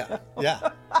 Yeah.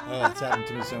 Oh, it's happened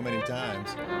to me so many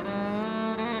times.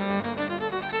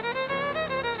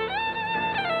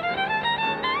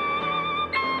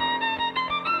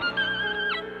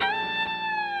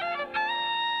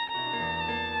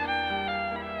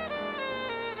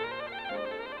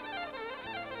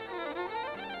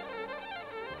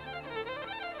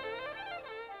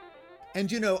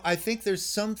 And I think there's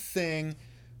something,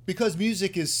 because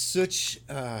music is such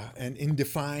an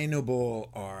indefinable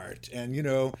art, and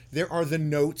there are the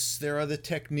notes, there are the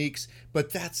techniques,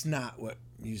 but that's not what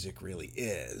music really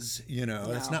is. You know,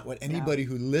 that's No, not what no, anybody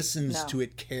who listens no. to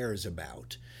it cares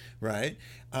about, right?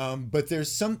 But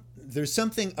there's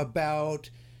something about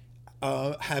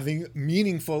having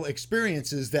meaningful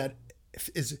experiences that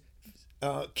is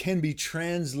can be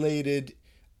translated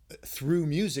through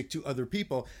music to other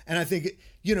people. And I think,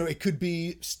 you know, it could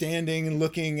be standing and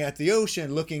looking at the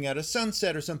ocean, looking at a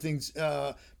sunset or something.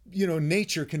 You know,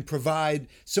 nature can provide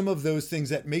some of those things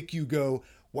that make you go,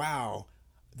 wow,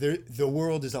 the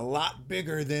world is a lot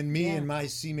bigger than me Yeah. and my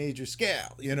C major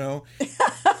scale, you know?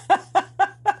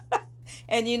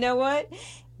 And you know what?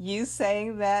 You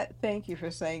saying that, thank you for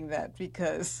saying that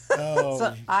because Oh,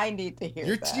 so I need to hear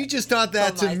you that just taught for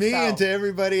that to me and myself. to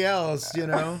everybody else, you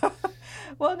know?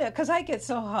 Well, no, because I get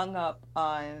so hung up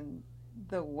on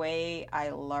the way I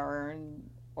learn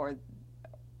or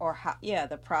how, yeah,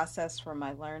 the process for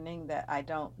my learning that I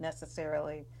don't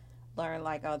necessarily learn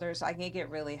like others. I can get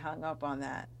really hung up on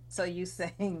that. So you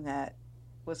saying that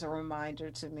was a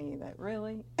reminder to me that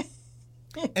really,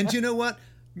 And you know what?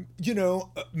 You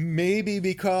know, maybe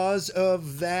because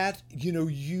of that, you know,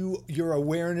 your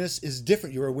awareness is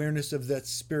different. Your awareness of that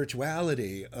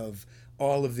spirituality of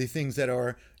all of the things that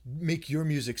are make your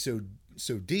music so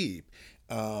deep.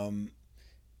 Um,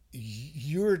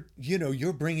 you're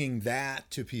bringing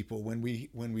that to people when we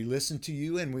listen to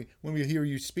you and when we hear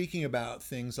you speaking about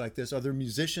things like this. Other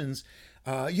musicians,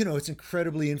 you know, it's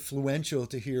incredibly influential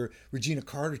to hear Regina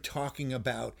Carter talking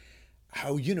about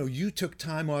how, you know, you took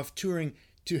time off touring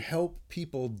to help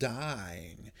people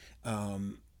dying.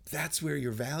 That's where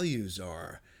your values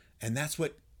are, and that's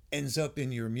what ends up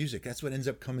in your music. That's what ends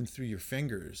up coming through your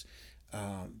fingers.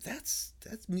 That's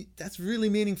really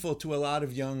meaningful to a lot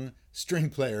of young string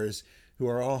players who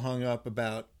are all hung up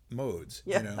about modes.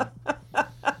 You yeah, know,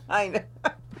 I know.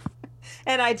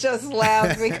 And I just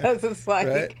laugh because it's right?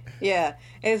 like, yeah,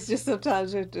 it's just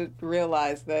sometimes you have to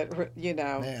realize that,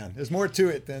 Man, there's more to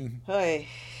it than hey,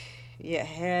 yeah,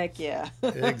 heck yeah.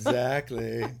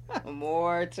 exactly.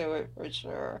 More to it for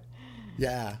sure.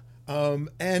 Yeah.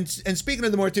 And speaking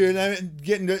of the more to it, I'm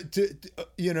getting to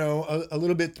you know a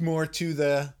little bit more to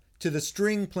the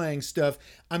string playing stuff.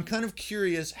 I'm kind of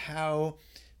curious how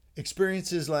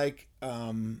experiences like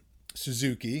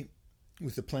Suzuki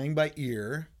with the playing by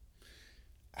ear,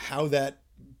 how that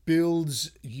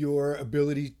builds your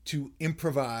ability to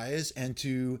improvise and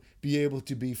to be able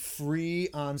to be free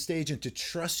on stage and to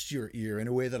trust your ear in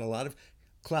a way that a lot of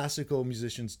classical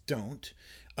musicians don't.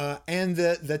 And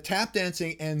the tap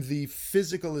dancing and the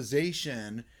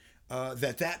physicalization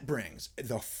that brings,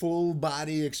 the full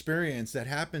body experience that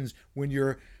happens when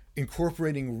you're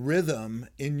incorporating rhythm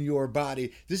in your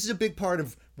body. This is a big part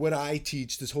of what I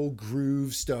teach, this whole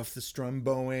groove stuff, the strum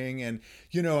bowing. And,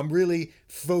 you know, I'm really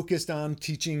focused on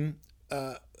teaching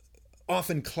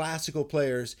often classical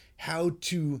players how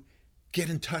to get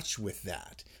in touch with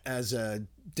that. As a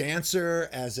dancer,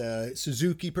 as a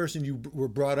Suzuki person, you were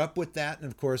brought up with that, and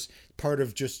of course, part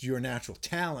of just your natural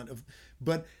talent.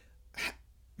 But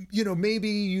you know, maybe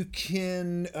you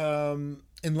can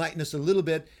enlighten us a little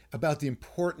bit about the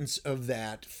importance of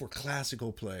that for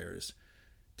classical players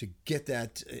to get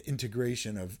that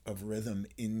integration of rhythm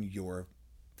in your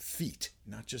feet,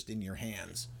 not just in your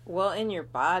hands. Well, in your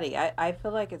body, I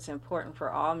feel like it's important for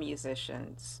all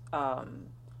musicians.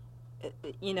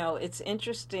 It's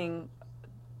interesting.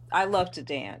 I love to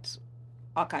dance,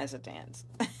 all kinds of dance,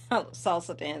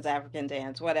 salsa dance, African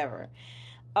dance, whatever.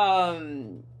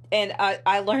 And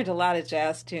I learned a lot of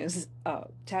jazz tunes,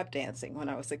 tap dancing when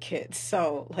I was a kid.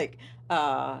 So like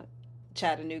uh,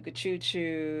 Chattanooga Choo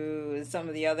Choo and some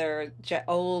of the other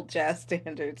old jazz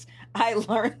standards, I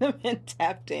learned them in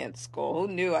tap dance school.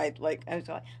 Who knew I'd like? I was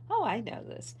like, oh, I know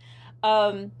this.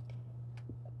 Um,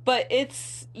 but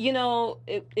it's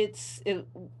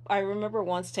I remember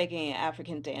once taking an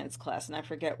African dance class, and I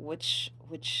forget which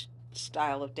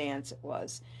style of dance it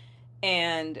was,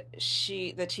 and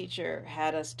the teacher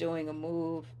had us doing a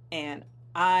move, and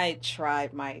I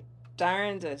tried my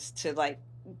darndest to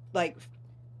like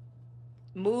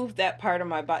move that part of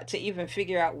my body to even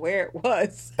figure out where it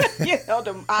was,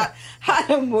 how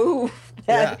to move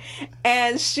that. Yeah.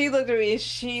 And she looked at me and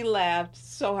she laughed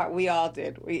so hard. We all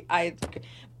did.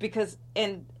 Because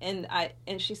and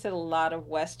she said a lot of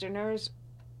Westerners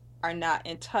are not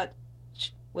in touch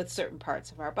with certain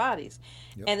parts of our bodies.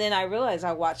 Yep. And then I realized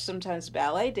I watch sometimes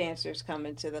ballet dancers come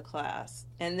into the class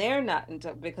and they're not in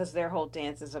touch because their whole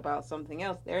dance is about something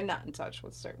else. They're not in touch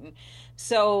with certain.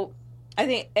 So I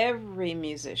think every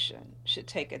musician should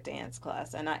take a dance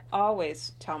class. And I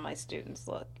always tell my students,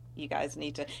 look, you guys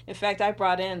need to. In fact, I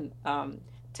brought in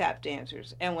tap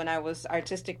dancers. And when I was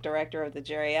artistic director of the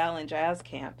Jerry Allen Jazz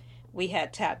Camp, we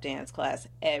had tap dance class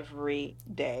every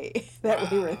day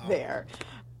that we were Wow. there.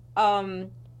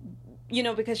 Um,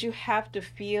 because you got to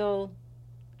feel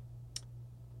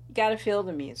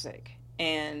the music,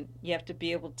 and you have to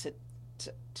be able to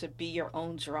be your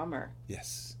own drummer,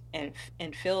 Yes. and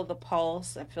feel the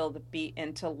pulse and feel the beat,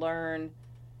 and to learn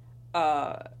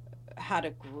uh how to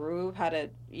groove, how to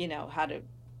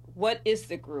what is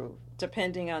the groove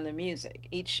depending on the music.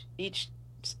 Each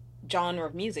genre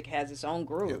of music has its own Yep.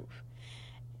 groove,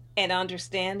 and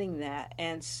understanding that.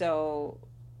 And so,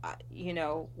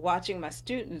 watching my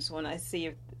students, when I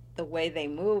see the way they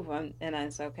move, and I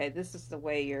say, okay, this is the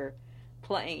way you're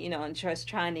playing, and just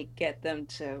trying to get them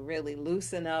to really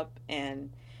loosen up.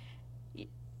 And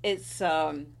it's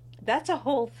that's a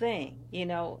whole thing,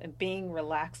 and being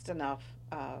relaxed enough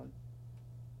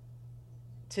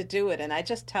to do it. And I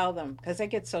just tell them, because they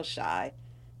get so shy.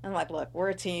 I'm like, look, we're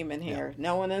a team in Yep. here.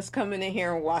 No one is coming in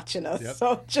here and watching us, Yep.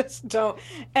 so just don't.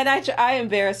 And I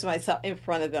embarrass myself in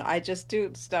front of them. I just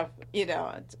do stuff,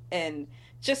 and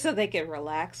just so they can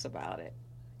relax about it.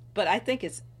 But I think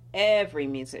it's every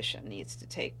musician needs to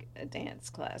take a dance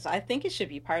class. I think it should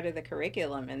be part of the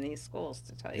curriculum in these schools,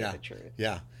 to tell you Yeah. the truth.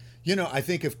 Yeah. I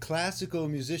think if classical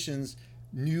musicians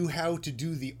knew how to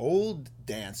do the old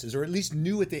dances, or at least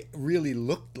knew what they really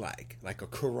looked like a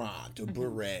courant, a Hmm.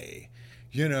 bourrée,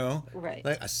 Right.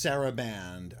 like a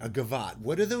saraband, a gavotte.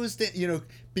 What are those?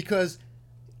 Because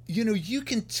you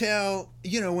can tell,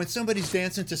 when somebody's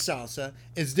dancing to salsa,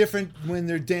 it's different when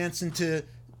they're dancing to,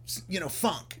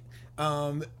 funk,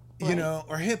 Right.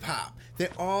 or hip hop. They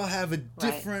all have a Right.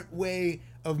 different way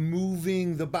of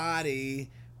moving the body,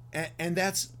 and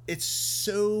it's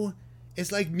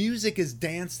like music is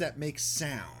dance that makes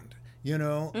sound,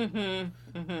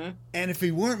 Mm-hmm. Mm-hmm. and if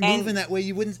we weren't And moving that way,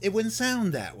 it wouldn't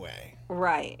sound that way.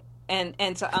 right. And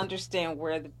to understand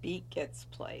where the beat gets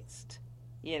placed.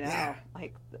 Yeah.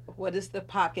 Like, what does the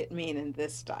pocket mean in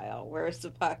this style? Where's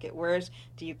the pocket?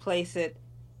 Do you place it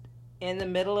in the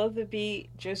middle of the beat?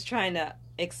 Just trying to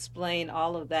explain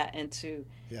all of that, and to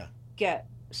Yeah. get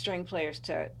string players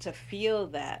to feel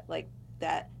that, like,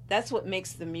 that's what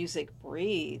makes the music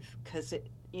breathe, because it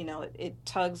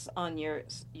tugs on your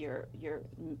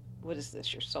what is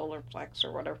this, your solar plex,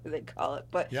 or whatever they call it.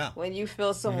 But Yeah. when you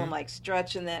feel someone Hmm. like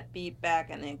stretching that beat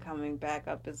back and then coming back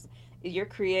up, is Yeah. It's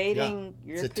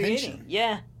you're a creating. tension.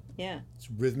 Yeah. Yeah. It's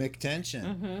rhythmic tension.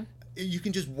 Mm-hmm. You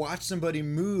can just watch somebody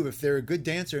move if they're a good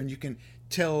dancer, and you can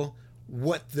tell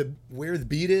where the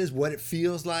beat is, what it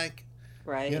feels like.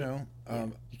 Right. Yeah.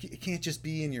 It can't just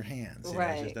be in your hands. It just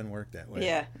Right. doesn't work that way.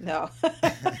 Yeah. No.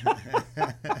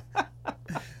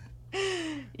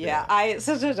 Yeah, Yeah. I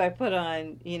sometimes I put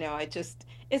on,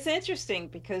 it's interesting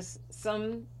because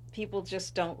some people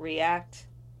just don't react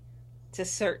to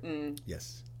certain,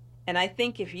 Yes. and I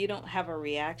think if you don't have a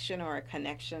reaction or a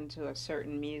connection to a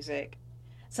certain music,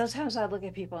 sometimes I look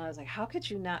at people and I was like, how could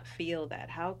you not feel that?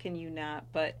 How can you not?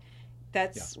 But Yeah.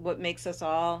 that's what makes us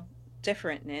all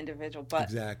different and individual. But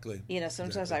Exactly.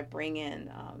 sometimes Exactly. I bring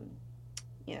in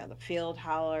the field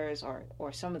hollers,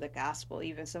 or some of the gospel,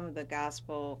 even some of the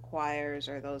gospel choirs,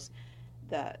 or those,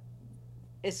 the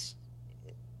it's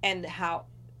and how,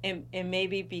 and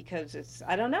maybe because it's,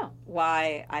 I don't know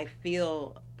why I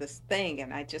feel this thing,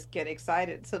 and I just get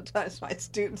excited. Sometimes my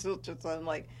students will just, I'm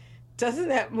like, doesn't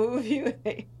that move you?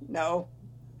 And no.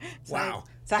 So I, Wow.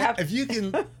 so I have. If you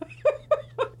can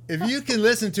if you can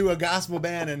listen to a gospel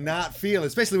band and not feel,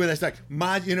 especially when it's like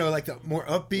like the more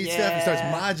upbeat stuff, it starts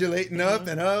Yeah. modulating up Hmm.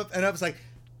 and up and up. It's like,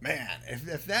 man,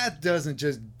 if that doesn't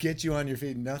just get you on your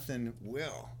feet, nothing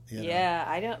will. Yeah,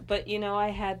 I don't, but I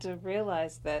had to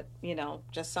realize that,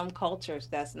 just some cultures,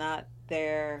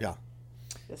 Yeah.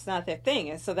 that's not their thing.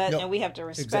 And so No. and we have to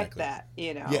respect Exactly.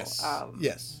 Yes.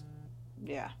 Yes.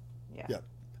 Yeah, yeah. Yeah.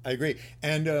 I agree.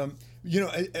 And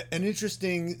an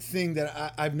interesting thing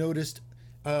that I've noticed,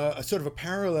 a sort of a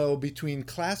parallel between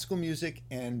classical music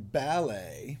and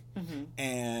ballet, Hmm.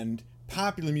 and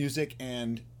popular music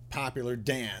and popular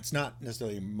dance, not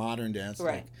necessarily modern dance,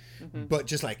 Right. Hmm. but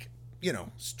just like,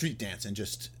 street dance, and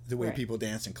just the way Right. people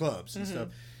dance in clubs and Hmm. stuff.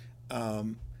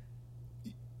 Um,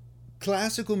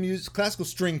 Classical music, classical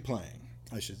string playing,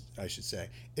 I should say,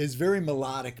 is very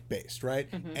melodic based, right?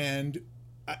 Hmm. And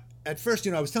at first,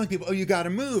 I was telling people, "Oh, you got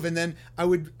to move," and then I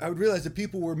would realize that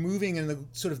people were moving in the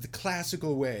sort of the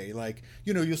classical way, like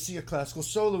you'll see a classical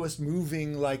soloist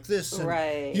moving like this, and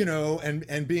Right.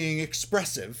 and being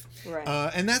expressive, Right.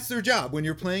 and that's their job. When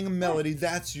you're playing a Right. melody,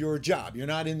 that's your job. You're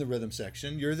not in the rhythm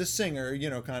section. You're the singer.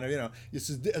 Kind of. This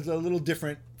is a little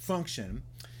different function.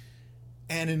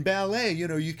 And in ballet,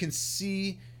 you can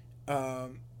see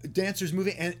dancers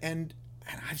moving, and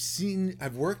and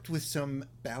I've worked with some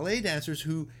ballet dancers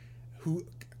who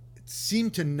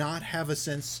seem to not have a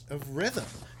sense of rhythm.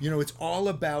 It's all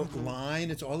about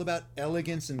line, it's all about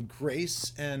elegance and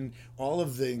grace and all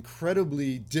of the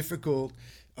incredibly difficult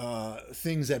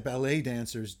things that ballet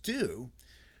dancers do,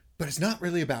 but it's not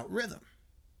really about rhythm.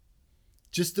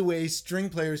 Just the way string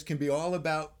players can be all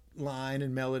about line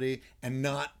and melody and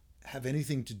not have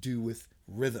anything to do with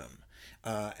rhythm.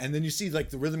 And then you see like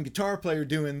the rhythm guitar player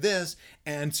doing this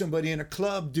and somebody in a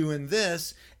club doing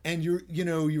this, and you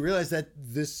realize that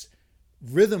this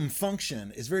rhythm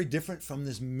function is very different from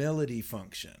this melody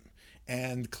function.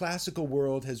 And the classical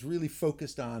world has really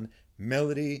focused on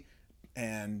melody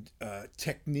and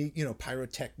technique,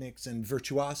 pyrotechnics and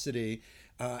virtuosity,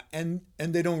 and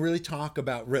they don't really talk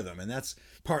about rhythm. And that's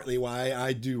partly why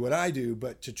I do what I do,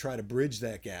 but to try to bridge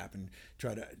that gap and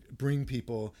try to bring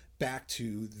people back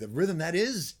to the rhythm that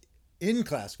is in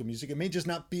classical music. It may just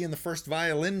not be in the first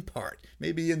violin part,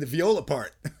 maybe in the viola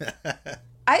part.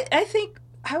 I think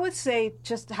I would say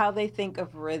just how they think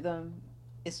of rhythm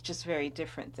is just very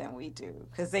different than we do,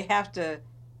 because they have to,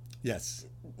 Yes.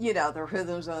 The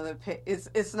rhythms on the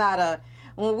it's not a,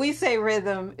 when we say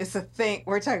rhythm, it's a thing.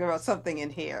 We're talking about something in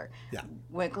here. Yeah.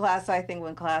 I think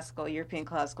when European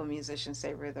classical musicians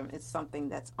say rhythm, it's something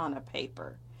that's on a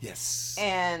paper. Yes.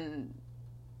 And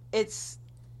it's,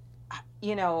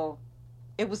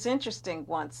 it was interesting.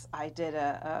 Once I did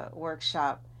a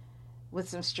workshop with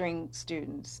some string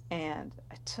students, and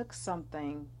I took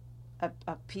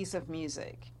a piece of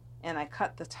music, and I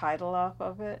cut the title off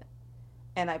of it,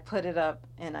 and I put it up,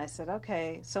 and I said,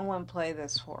 okay, someone play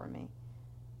this for me.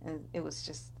 And it was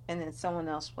just, and then someone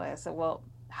else play. I said, well,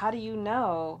 how do you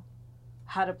know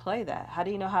how to play that? How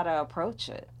do you know how to approach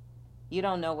it? You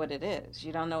don't know what it is.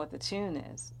 You don't know what the tune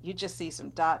is. You just see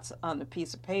some dots on the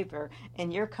piece of paper,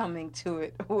 and you're coming to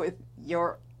it with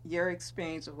your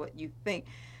experience of what you think.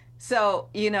 So,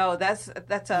 that's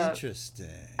interesting.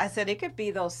 I said it could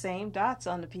be those same dots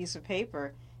on the piece of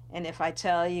paper. And if I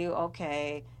tell you,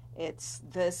 okay, it's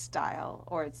this style,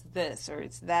 or it's this, or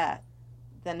it's that,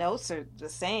 the notes are the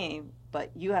same,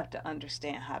 but you have to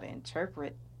understand how to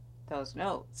interpret those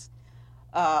notes.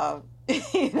 And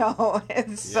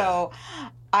so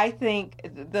I think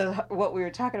what we were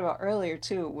talking about earlier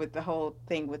too, with the whole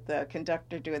thing with the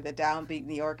conductor doing the downbeat in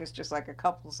the orchestra, just like a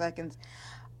couple seconds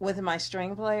with my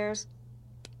string players,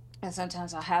 and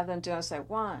sometimes I'll have them do it, say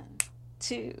 1,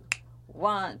 2,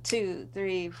 1, 2,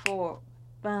 3, 4,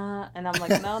 and I'm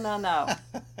like,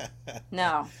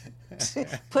 no.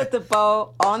 Put the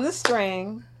bow on the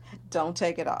string, don't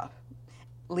take it off.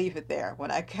 Leave it there.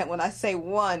 When I say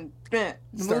 1,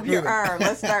 move your arm.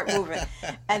 Let's start moving.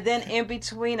 And then in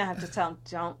between, I have to tell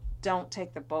them, don't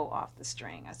take the bow off the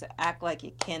string. I said, act like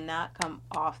you cannot come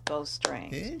off those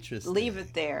strings. Interesting. Leave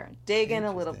it there. Dig in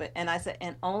a little bit. And I said,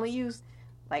 and only use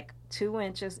like 2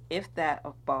 inches, if that,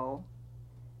 of bow.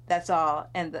 That's all.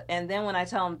 And then when I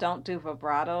tell them don't do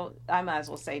vibrato, I might as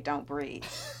well say don't breathe.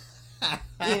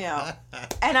 And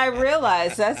I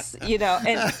realize that's,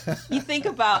 and you think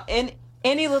about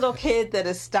any little kid that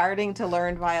is starting to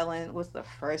learn violin, was the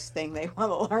first thing they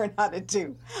want to learn how to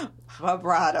do,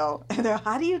 vibrato. And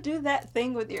how do you do that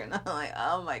thing with your, and I'm like,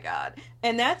 oh my God.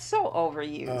 And that's so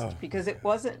overused because it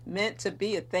wasn't meant to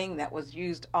be a thing that was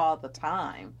used all the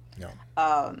time. No,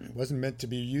 it wasn't meant to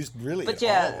be used really at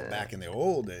all back in the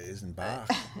old days in Bach.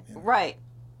 Right.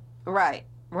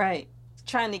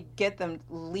 Trying to get them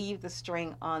leave the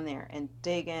string on there and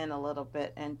dig in a little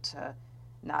bit, and to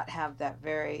not have that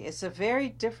it's a very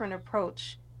different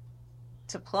approach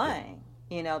to playing,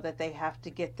 that they have to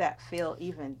get that feel,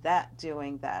 even that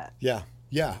doing that. Yeah.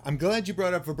 I'm glad you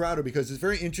brought up vibrato, because it's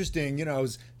very interesting. I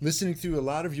was listening through a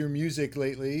lot of your music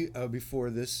lately before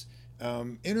this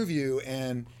interview,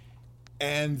 and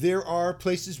there are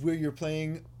places where you're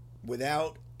playing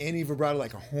without any vibrato,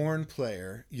 like a horn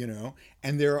player,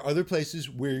 and there are other places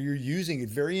where you're using it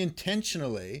very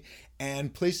intentionally,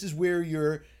 and places where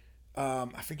you're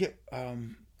I forget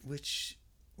which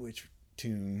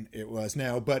tune it was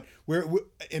now, but where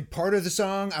in part of the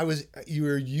song you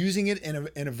were using it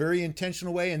in a very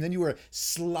intentional way, and then you were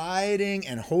sliding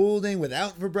and holding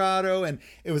without vibrato, and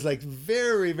it was like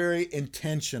very, very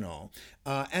intentional.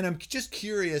 And I'm just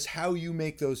curious how you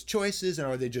make those choices,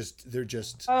 and they're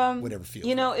just whatever feels.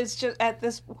 It's just at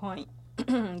this point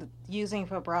using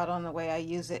vibrato in the way I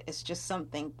use it is just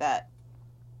something that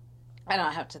I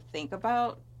don't have to think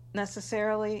about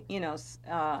necessarily,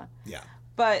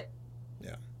 but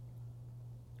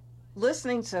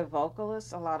listening to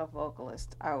a lot of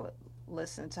vocalists, I would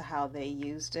listen to how they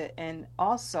used it, and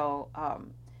also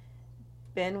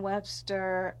Ben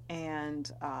Webster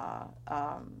and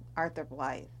Arthur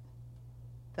Blythe.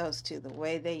 Those two, the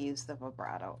way they use the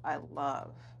vibrato, I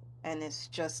love. And it's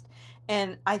just,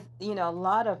 and a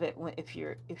lot of it, if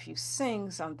you sing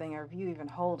something or if you even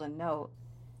hold a note,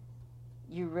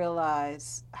 you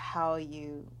realize how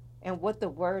you and what the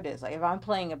word is. Like if I'm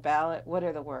playing a ballad, what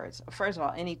are the words? First of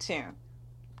all, any tune,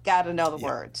 got to know the Yep.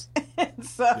 words.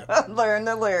 So Yep. learn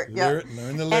the lyric. Yep.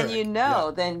 Learn the And lyric.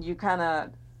 Yep. then you kind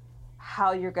of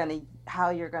how you're gonna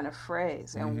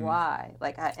phrase and Mm-hmm. why.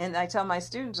 I tell my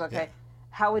students, Yeah. okay,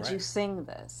 how would you Right. sing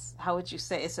this? How would you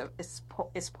say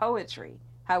it's poetry?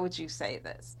 How would you say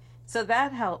this? So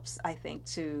that helps, I think,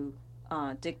 to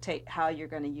dictate how you're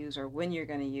going to use or when you're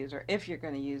going to use or if you're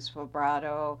going to use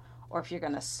vibrato or if you're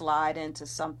going to slide into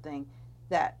something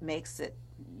that makes it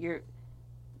you're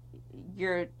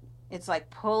you're it's like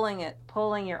pulling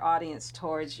your audience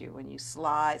towards you when you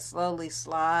slowly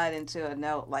slide into a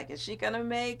note. Like, is she gonna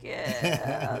make it?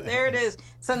 There it is.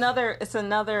 It's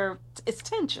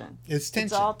tension. It's tension.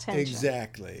 It's all tension.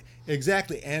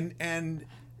 Exactly.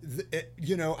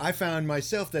 I found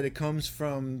myself that it comes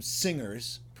from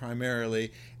singers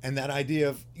primarily, and that idea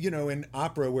of, in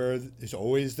opera where there's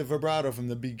always the vibrato from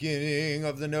the beginning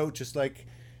of the note, just like,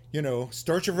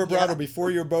 start your vibrato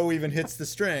before your bow even hits the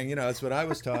string. That's what I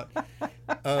was taught.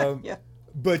 Yeah.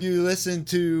 But you listen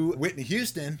to Whitney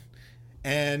Houston,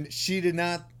 and she did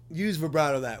not use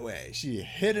vibrato that way. She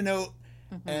hit a note,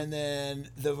 and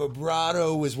then the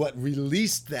vibrato was what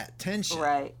released that tension.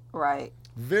 Right.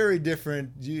 Very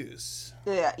different use.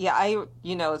 Yeah.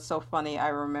 It's so funny. I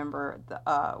remember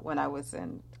when I was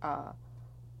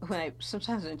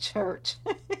sometimes in church,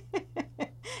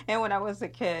 and when I was a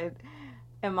kid,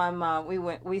 and my mom,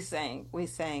 we sang. We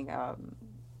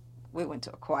went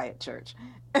to a quiet church,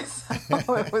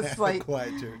 so it was like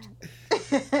quiet church.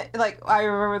 Like I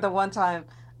remember the one time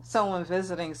someone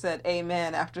visiting said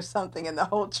 "Amen" after something, and the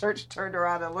whole church turned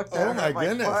around and looked at her. Oh my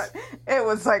goodness! What? It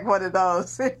was like one of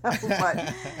those,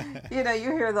 But you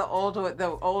hear the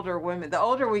older women. The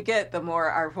older we get, the more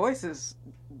our voices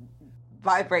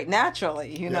vibrate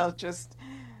naturally. Just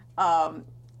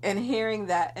and hearing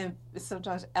that, and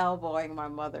sometimes elbowing my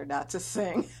mother not to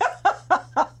sing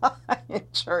in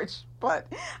church. But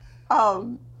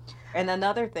and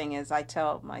another thing is, I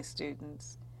tell my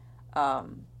students, I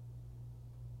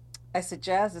said,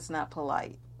 jazz is not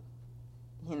polite.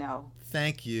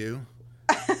 Thank you.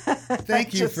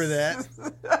 Thank you for that.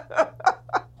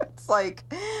 It's like,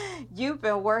 you've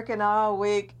been working all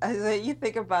week. I said, you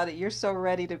think about it, you're so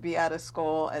ready to be out of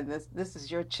school, and this is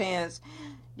your chance.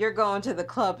 You're going to the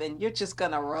club, and you're just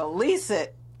going to release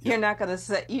it. Yep. You're not going to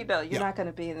say, you're not going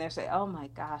to be in there and say, oh my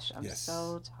gosh, I'm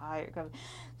so tired.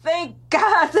 Thank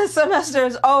God the semester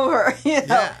is over. Play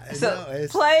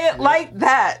it like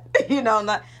that.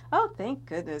 Not, oh, thank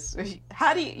goodness.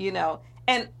 How do you,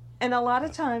 and a lot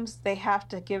of times they have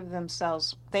to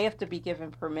be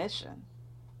given permission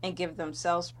and give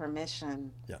themselves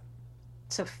permission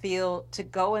to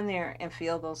go in there and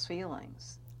feel those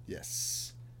feelings. Yes.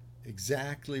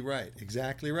 Exactly right.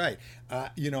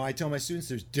 I tell my students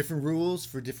there's different rules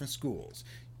for different schools.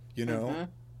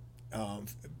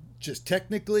 Just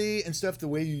technically and stuff, the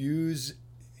way you use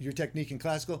your technique in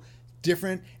classical,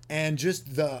 different, and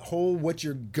just the whole what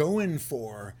you're going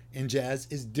for in jazz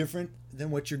is different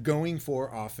than what you're going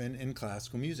for often in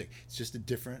classical music. It's just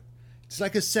it's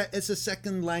like it's a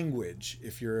second language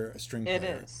if you're a string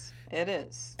player. It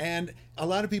is. And a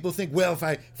lot of people think, well,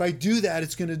 if I do that,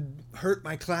 it's going to hurt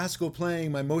my classical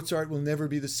playing. My Mozart will never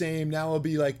be the same. Now I'll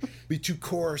be too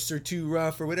coarse or too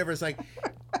rough or whatever. It's like,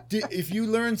 if you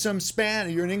learn some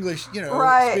Spanish, you're an English, speaker.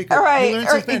 Right. You learn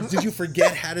some Spanish. Did you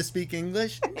forget how to speak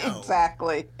English? No.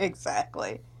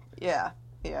 Exactly. Yeah.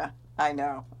 I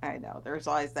know. There's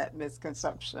always that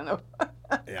misconception of.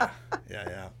 Yeah.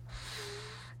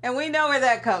 And we know where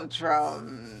that comes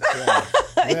from.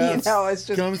 Yeah. Well, it's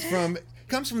just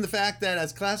comes from the fact that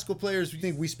as classical players, we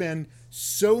think we spend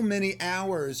so many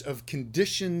hours of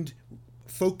conditioned,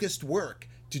 focused work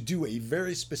to do a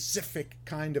very specific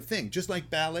kind of thing, just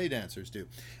like ballet dancers do,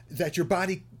 that your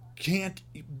body can't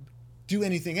do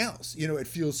anything else. It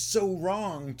feels so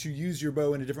wrong to use your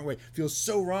bow in a different way. It feels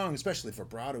so wrong, especially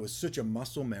vibrato is such a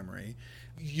muscle memory.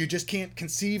 You just can't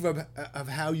conceive of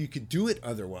how you could do it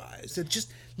otherwise. So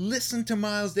just listen to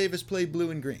Miles Davis play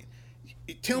Blue and Green.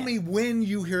 Tell me when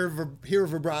you hear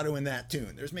vibrato in that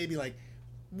tune. There's maybe like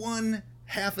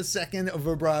 1/2 a second of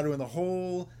vibrato in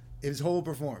his whole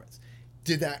performance.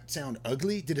 Did that sound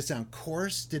ugly? Did it sound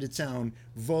coarse? Did it sound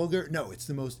vulgar? No, it's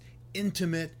the most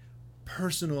intimate,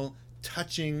 personal,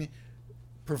 touching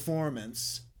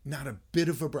performance. Not a bit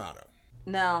of vibrato.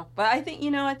 No, but I think,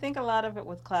 I think a lot of it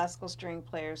with classical string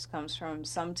players comes from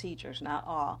some teachers, not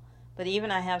all. But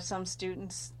even I have some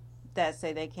students that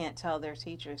say they can't tell their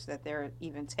teachers that they're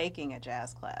even taking a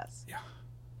jazz class. Yeah.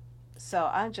 So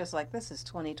I'm just like, this is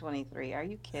 2023. Are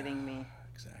you kidding me?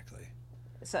 Exactly.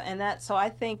 So I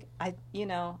think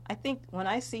when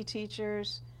I see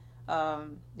teachers,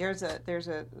 there's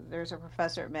a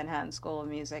professor at Manhattan School of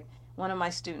Music. One of my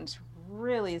students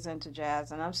really is into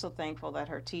jazz, and I'm so thankful that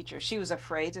she was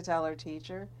afraid to tell her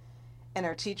teacher, and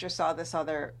her teacher saw this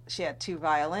other. She had two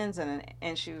violins, and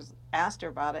she was asked her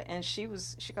about it, and she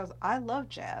goes, I love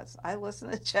jazz. I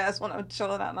listen to jazz when I'm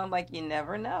chilling out, and I'm like, you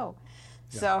never know.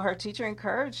 Yeah. So her teacher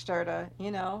encouraged her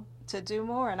to do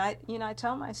more, and I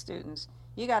tell my students,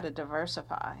 you got to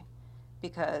diversify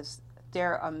because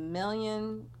there are a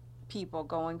million people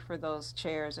going for those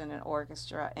chairs in an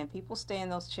orchestra, and people stay in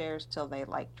those chairs till they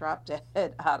like drop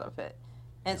dead out of it.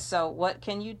 And Yeah. so what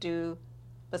can you do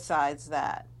besides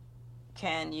that?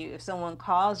 If someone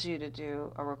calls you to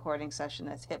do a recording session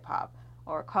that's hip hop,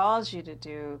 or calls you to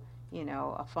do,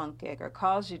 a funk gig, or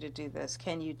calls you to do this,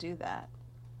 can you do that?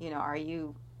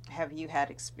 Have you had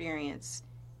experience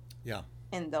Yeah.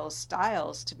 in those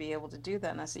styles to be able to do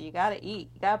that? And I said, you got to eat,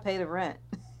 you got to pay the rent.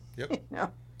 Yep. you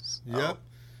know? So, Yep.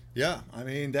 Yeah. I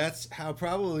mean, that's how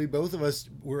probably both of us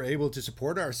were able to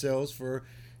support ourselves for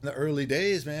the early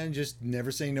days, man. Just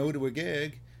never say no to a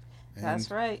gig. And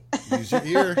that's right. use your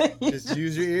ear. Just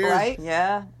use your ear. Right?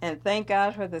 Yeah. And thank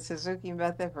God for the Suzuki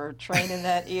method for training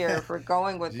that ear, for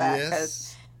going with that.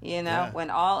 Because, Yes. Yeah. when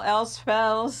all else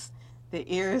fails, the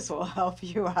ears will help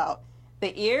you out.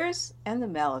 The ears and the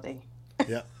melody.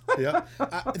 Yeah. Yeah.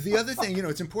 The other thing,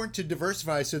 it's important to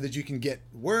diversify so that you can get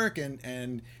work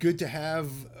and good to have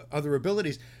other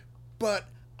abilities. But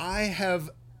I have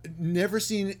never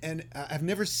seen, and I've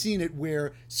never seen it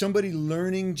where somebody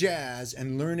learning jazz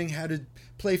and learning how to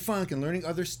play funk and learning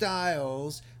other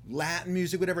styles, Latin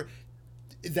music, whatever,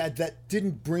 that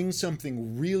didn't bring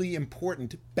something really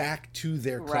important back to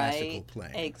their classical Right.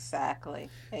 playing. Exactly.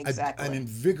 An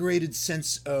invigorated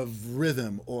sense of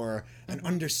rhythm or an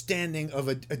understanding of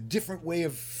a different way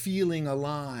of feeling a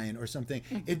line or something.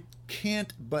 It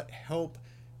can't but help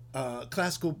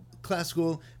classical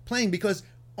playing, because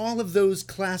all of those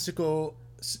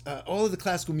all of the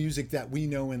classical music that we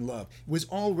know and love was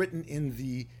all written in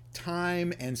the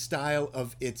time and style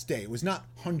of its day. It was not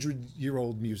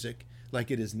 100-year-old music like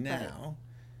it is now.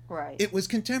 Right. It was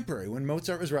contemporary. When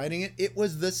Mozart was writing it, it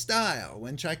was the style.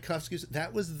 When Tchaikovsky,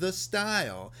 that was the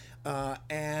style.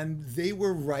 And they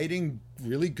were writing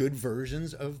really good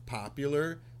versions of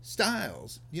popular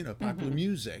styles, popular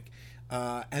music.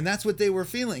 And that's what they were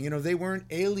feeling. They weren't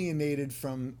alienated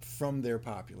from their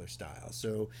popular style.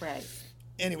 So Right.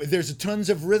 anyway, there's tons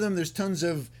of rhythm. There's tons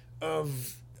of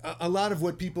a lot of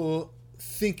what people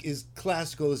think is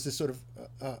classical is this sort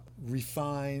of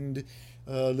refined,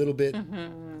 a little bit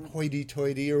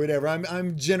hoity-toity or whatever.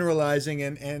 I'm generalizing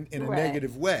and in a Right.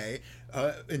 negative way,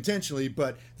 intentionally,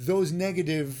 but those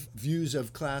negative views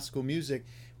of classical music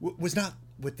was not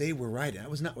what they were writing. That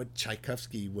was not what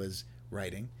Tchaikovsky was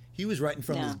writing. He was writing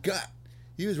from his gut.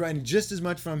 He was writing just as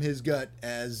much from his gut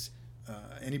as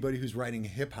anybody who's writing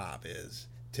hip-hop is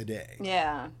today.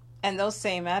 Yeah. And those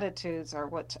same attitudes are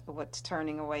what's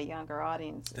turning away younger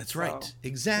audiences. That's right. So,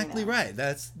 Exactly right.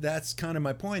 That's kind of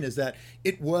my point, is that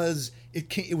it was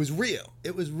real.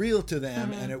 It was real to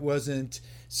them, and it wasn't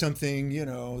something,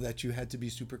 that you had to be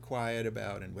super quiet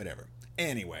about and whatever.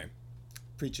 Anyway,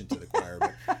 preaching to the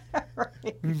choir,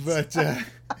 but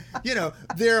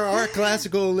there are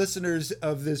classical listeners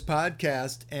of this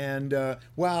podcast, and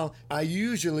while I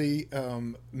usually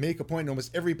make a point in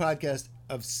almost every podcast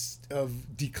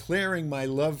of declaring my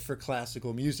love for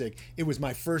classical music, it was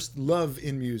my first love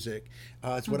in music.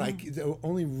 It's what the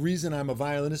only reason I'm a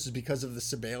violinist is because of the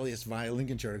Sibelius violin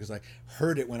concerto, because I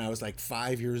heard it when I was like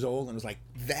 5 years old and was like,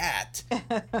 that.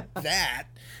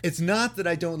 It's not that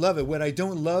I don't love it. What I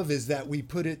don't love is that we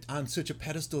put it on such a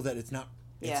pedestal that it's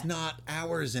not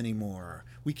ours anymore.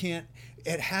 We can't.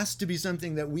 It has to be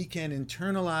something that we can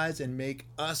internalize and make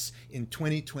us in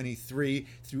 2023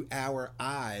 through our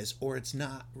eyes, or it's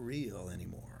not real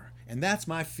anymore. And that's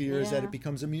my fear, is that it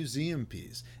becomes a museum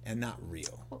piece and not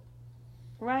real.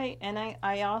 Right. And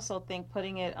I also think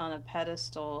putting it on a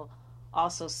pedestal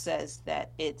also says that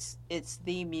it's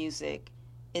the music,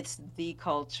 it's the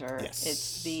culture, Yes.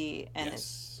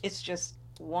 it's just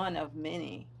one of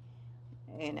many,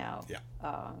 Yeah.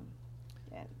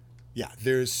 And Yeah,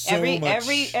 there's so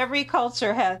much. every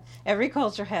culture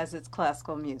has its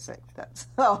classical music.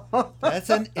 That's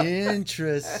an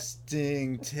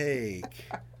interesting take.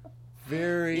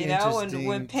 Very interesting.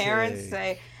 When parents take.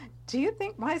 say, do you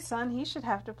think my son, he should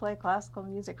have to play classical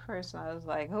music first? And I was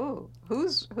like, who?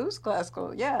 Who's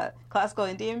classical? Yeah. Classical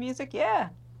Indian music? Yeah.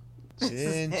 This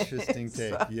is it. Interesting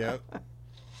take. So, Yep.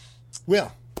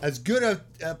 Well, as good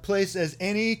a place as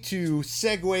any to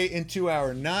segue into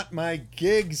our Not My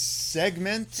Gig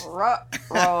segment.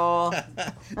 roll.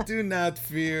 Do not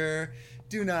fear.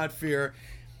 Do not fear.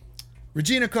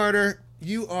 Regina Carter,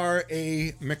 you are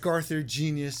a MacArthur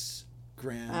Genius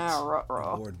Grant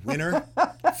Award winner,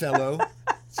 fellow.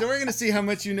 So we're going to see how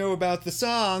much you know about the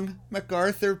song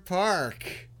MacArthur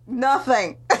Park.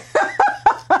 Nothing.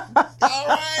 All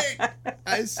right.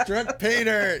 I struck pay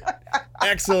dirt.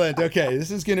 Excellent. Okay, this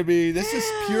is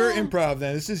pure improv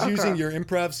then. This is using your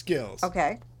improv skills.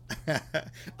 Okay.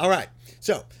 All right.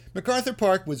 So, MacArthur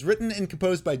Park was written and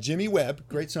composed by Jimmy Webb,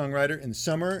 great songwriter, in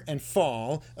summer and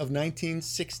fall of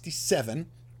 1967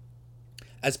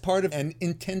 as part of an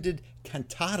intended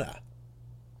cantata.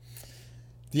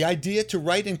 The idea to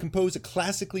write and compose a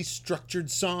classically structured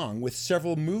song with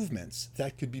several movements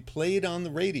that could be played on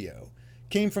the radio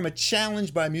came from a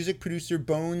challenge by music producer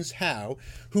Bones Howe,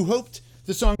 who hoped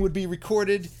the song would be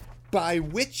recorded by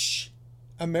which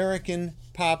American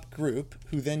pop group,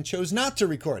 who then chose not to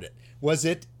record it? Was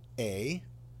it A,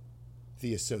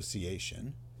 The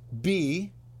Association,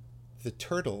 B, The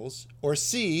Turtles, or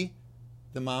C,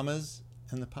 The Mamas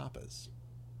and the Papas?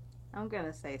 I'm going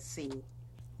to say C.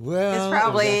 Well, It's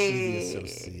probably it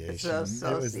was the Association. It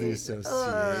was the Association.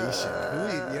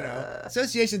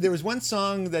 Association. There was one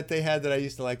song that they had that I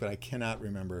used to like, but I cannot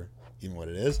remember even what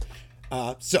it is.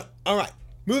 So, all right,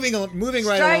 moving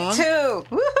right along. Strike two.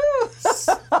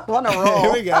 Woohoo! On a roll.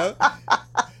 Here we go.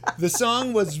 The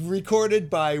song was recorded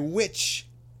by which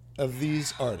of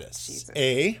these artists? Jesus.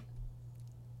 A,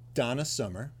 Donna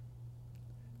Summer,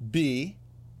 B,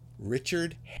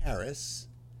 Richard Harris,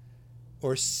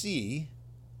 or C,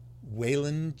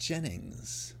 Waylon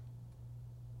Jennings?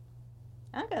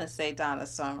 I'm going to say Donna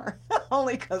Summer,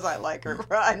 only because I like her.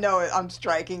 I know I'm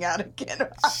striking out again.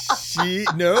 She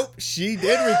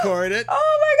did record it.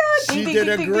 Oh my God. She did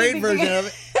a great version of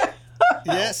it.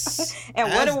 Yes.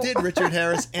 And as did Richard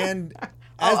Harris and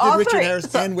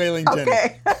Waylon Jennings.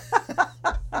 Okay.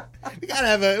 We gotta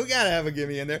have a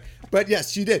gimme in there. But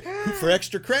yes, she did. For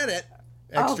extra credit,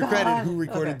 who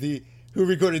recorded the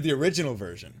original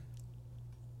version?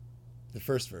 The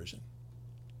first version.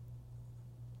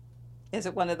 Is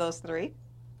it one of those three?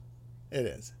 It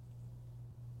is.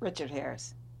 Richard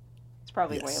Harris. It's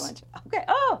probably Yes. Waylon. Okay.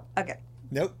 Oh, okay.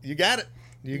 Nope, you got it.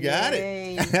 You got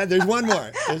Yay. it. There's one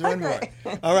more.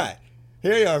 All right.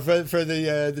 Here you are for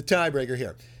the tiebreaker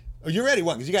here. Oh, you're ready,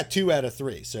 one, because you got 2 out of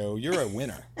 3, so you're a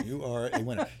winner. You are a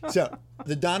winner. So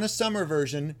the Donna Summer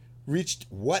version reached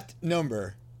what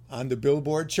number on the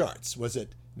Billboard charts? Was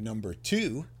it number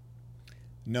 2,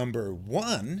 number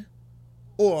 1,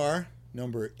 or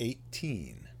number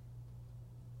 18?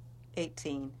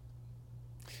 18.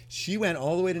 She went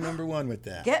all the way to number 1 with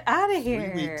that. Get out of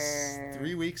here.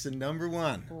 3 weeks and number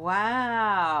 1.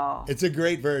 Wow. It's a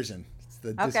great version. It's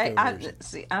the disco version.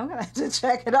 I'm going to have to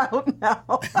check it out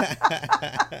now.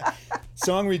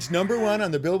 Song reached number 1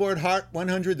 on the Billboard Hot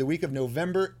 100 the week of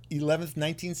November 11th,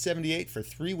 1978 for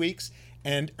 3 weeks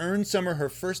and earned Summer her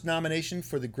first nomination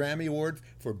for the Grammy Award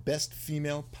for Best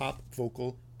Female Pop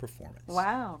Vocal Performance.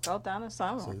 Wow. Go Donna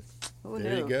Summer. So Who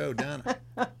there knew? you go, Donna.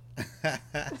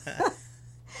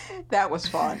 That was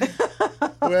fun.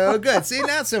 Well, good. See,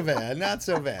 not so bad. Not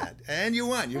so bad. And you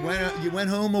won. You went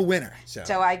home a winner. So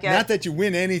Do I get? not that you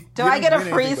win any. Do I get a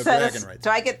free set set? Do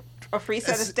I get a free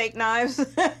set of steak knives?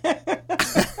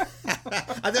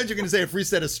 I thought you were going to say a free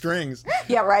set of strings.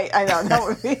 Yeah, right. I know. That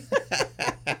would be.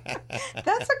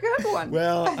 That's a good one.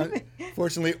 Well,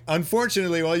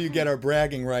 unfortunately, all you get are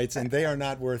bragging rights, and they are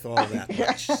not worth all that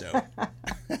much. So,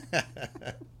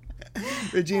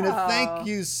 Regina, thank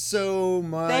you so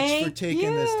much for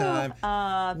taking this time.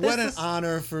 What an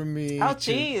honor for me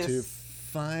to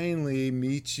finally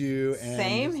meet you and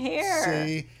Same here.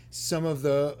 say some of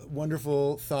the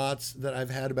wonderful thoughts that I've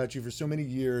had about you for so many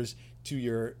years to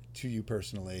you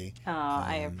personally. Oh,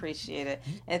 I appreciate it.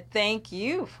 And thank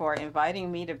you for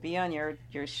inviting me to be on your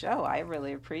show. I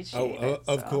really appreciate it.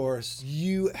 Of course.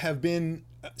 You have been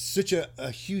such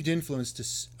a huge influence to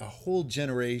a whole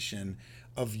generation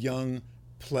of young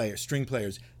string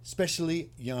players, especially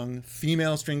young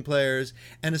female string players,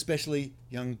 and especially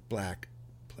young black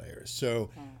players. So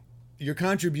your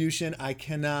contribution, I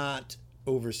cannot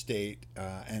overstate,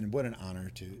 and what an honor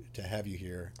to have you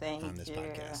here on this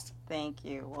podcast. Thank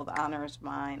you. Well, the honor is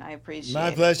mine. I appreciate it.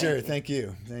 My pleasure. Thank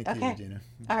you. Thank you, Regina.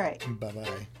 All right.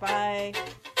 Bye-bye. Bye.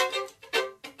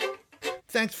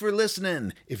 Thanks for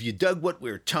listening. If you dug what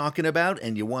we're talking about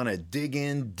and you want to dig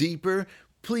in deeper,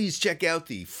 please check out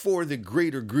the For the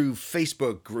Greater Groove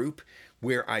Facebook group,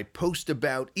 where I post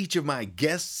about each of my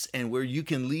guests and where you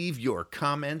can leave your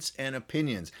comments and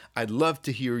opinions. I'd love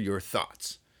to hear your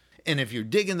thoughts. And if you're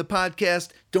digging the podcast,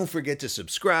 don't forget to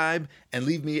subscribe and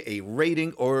leave me a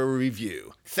rating or a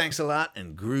review. Thanks a lot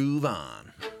and groove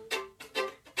on.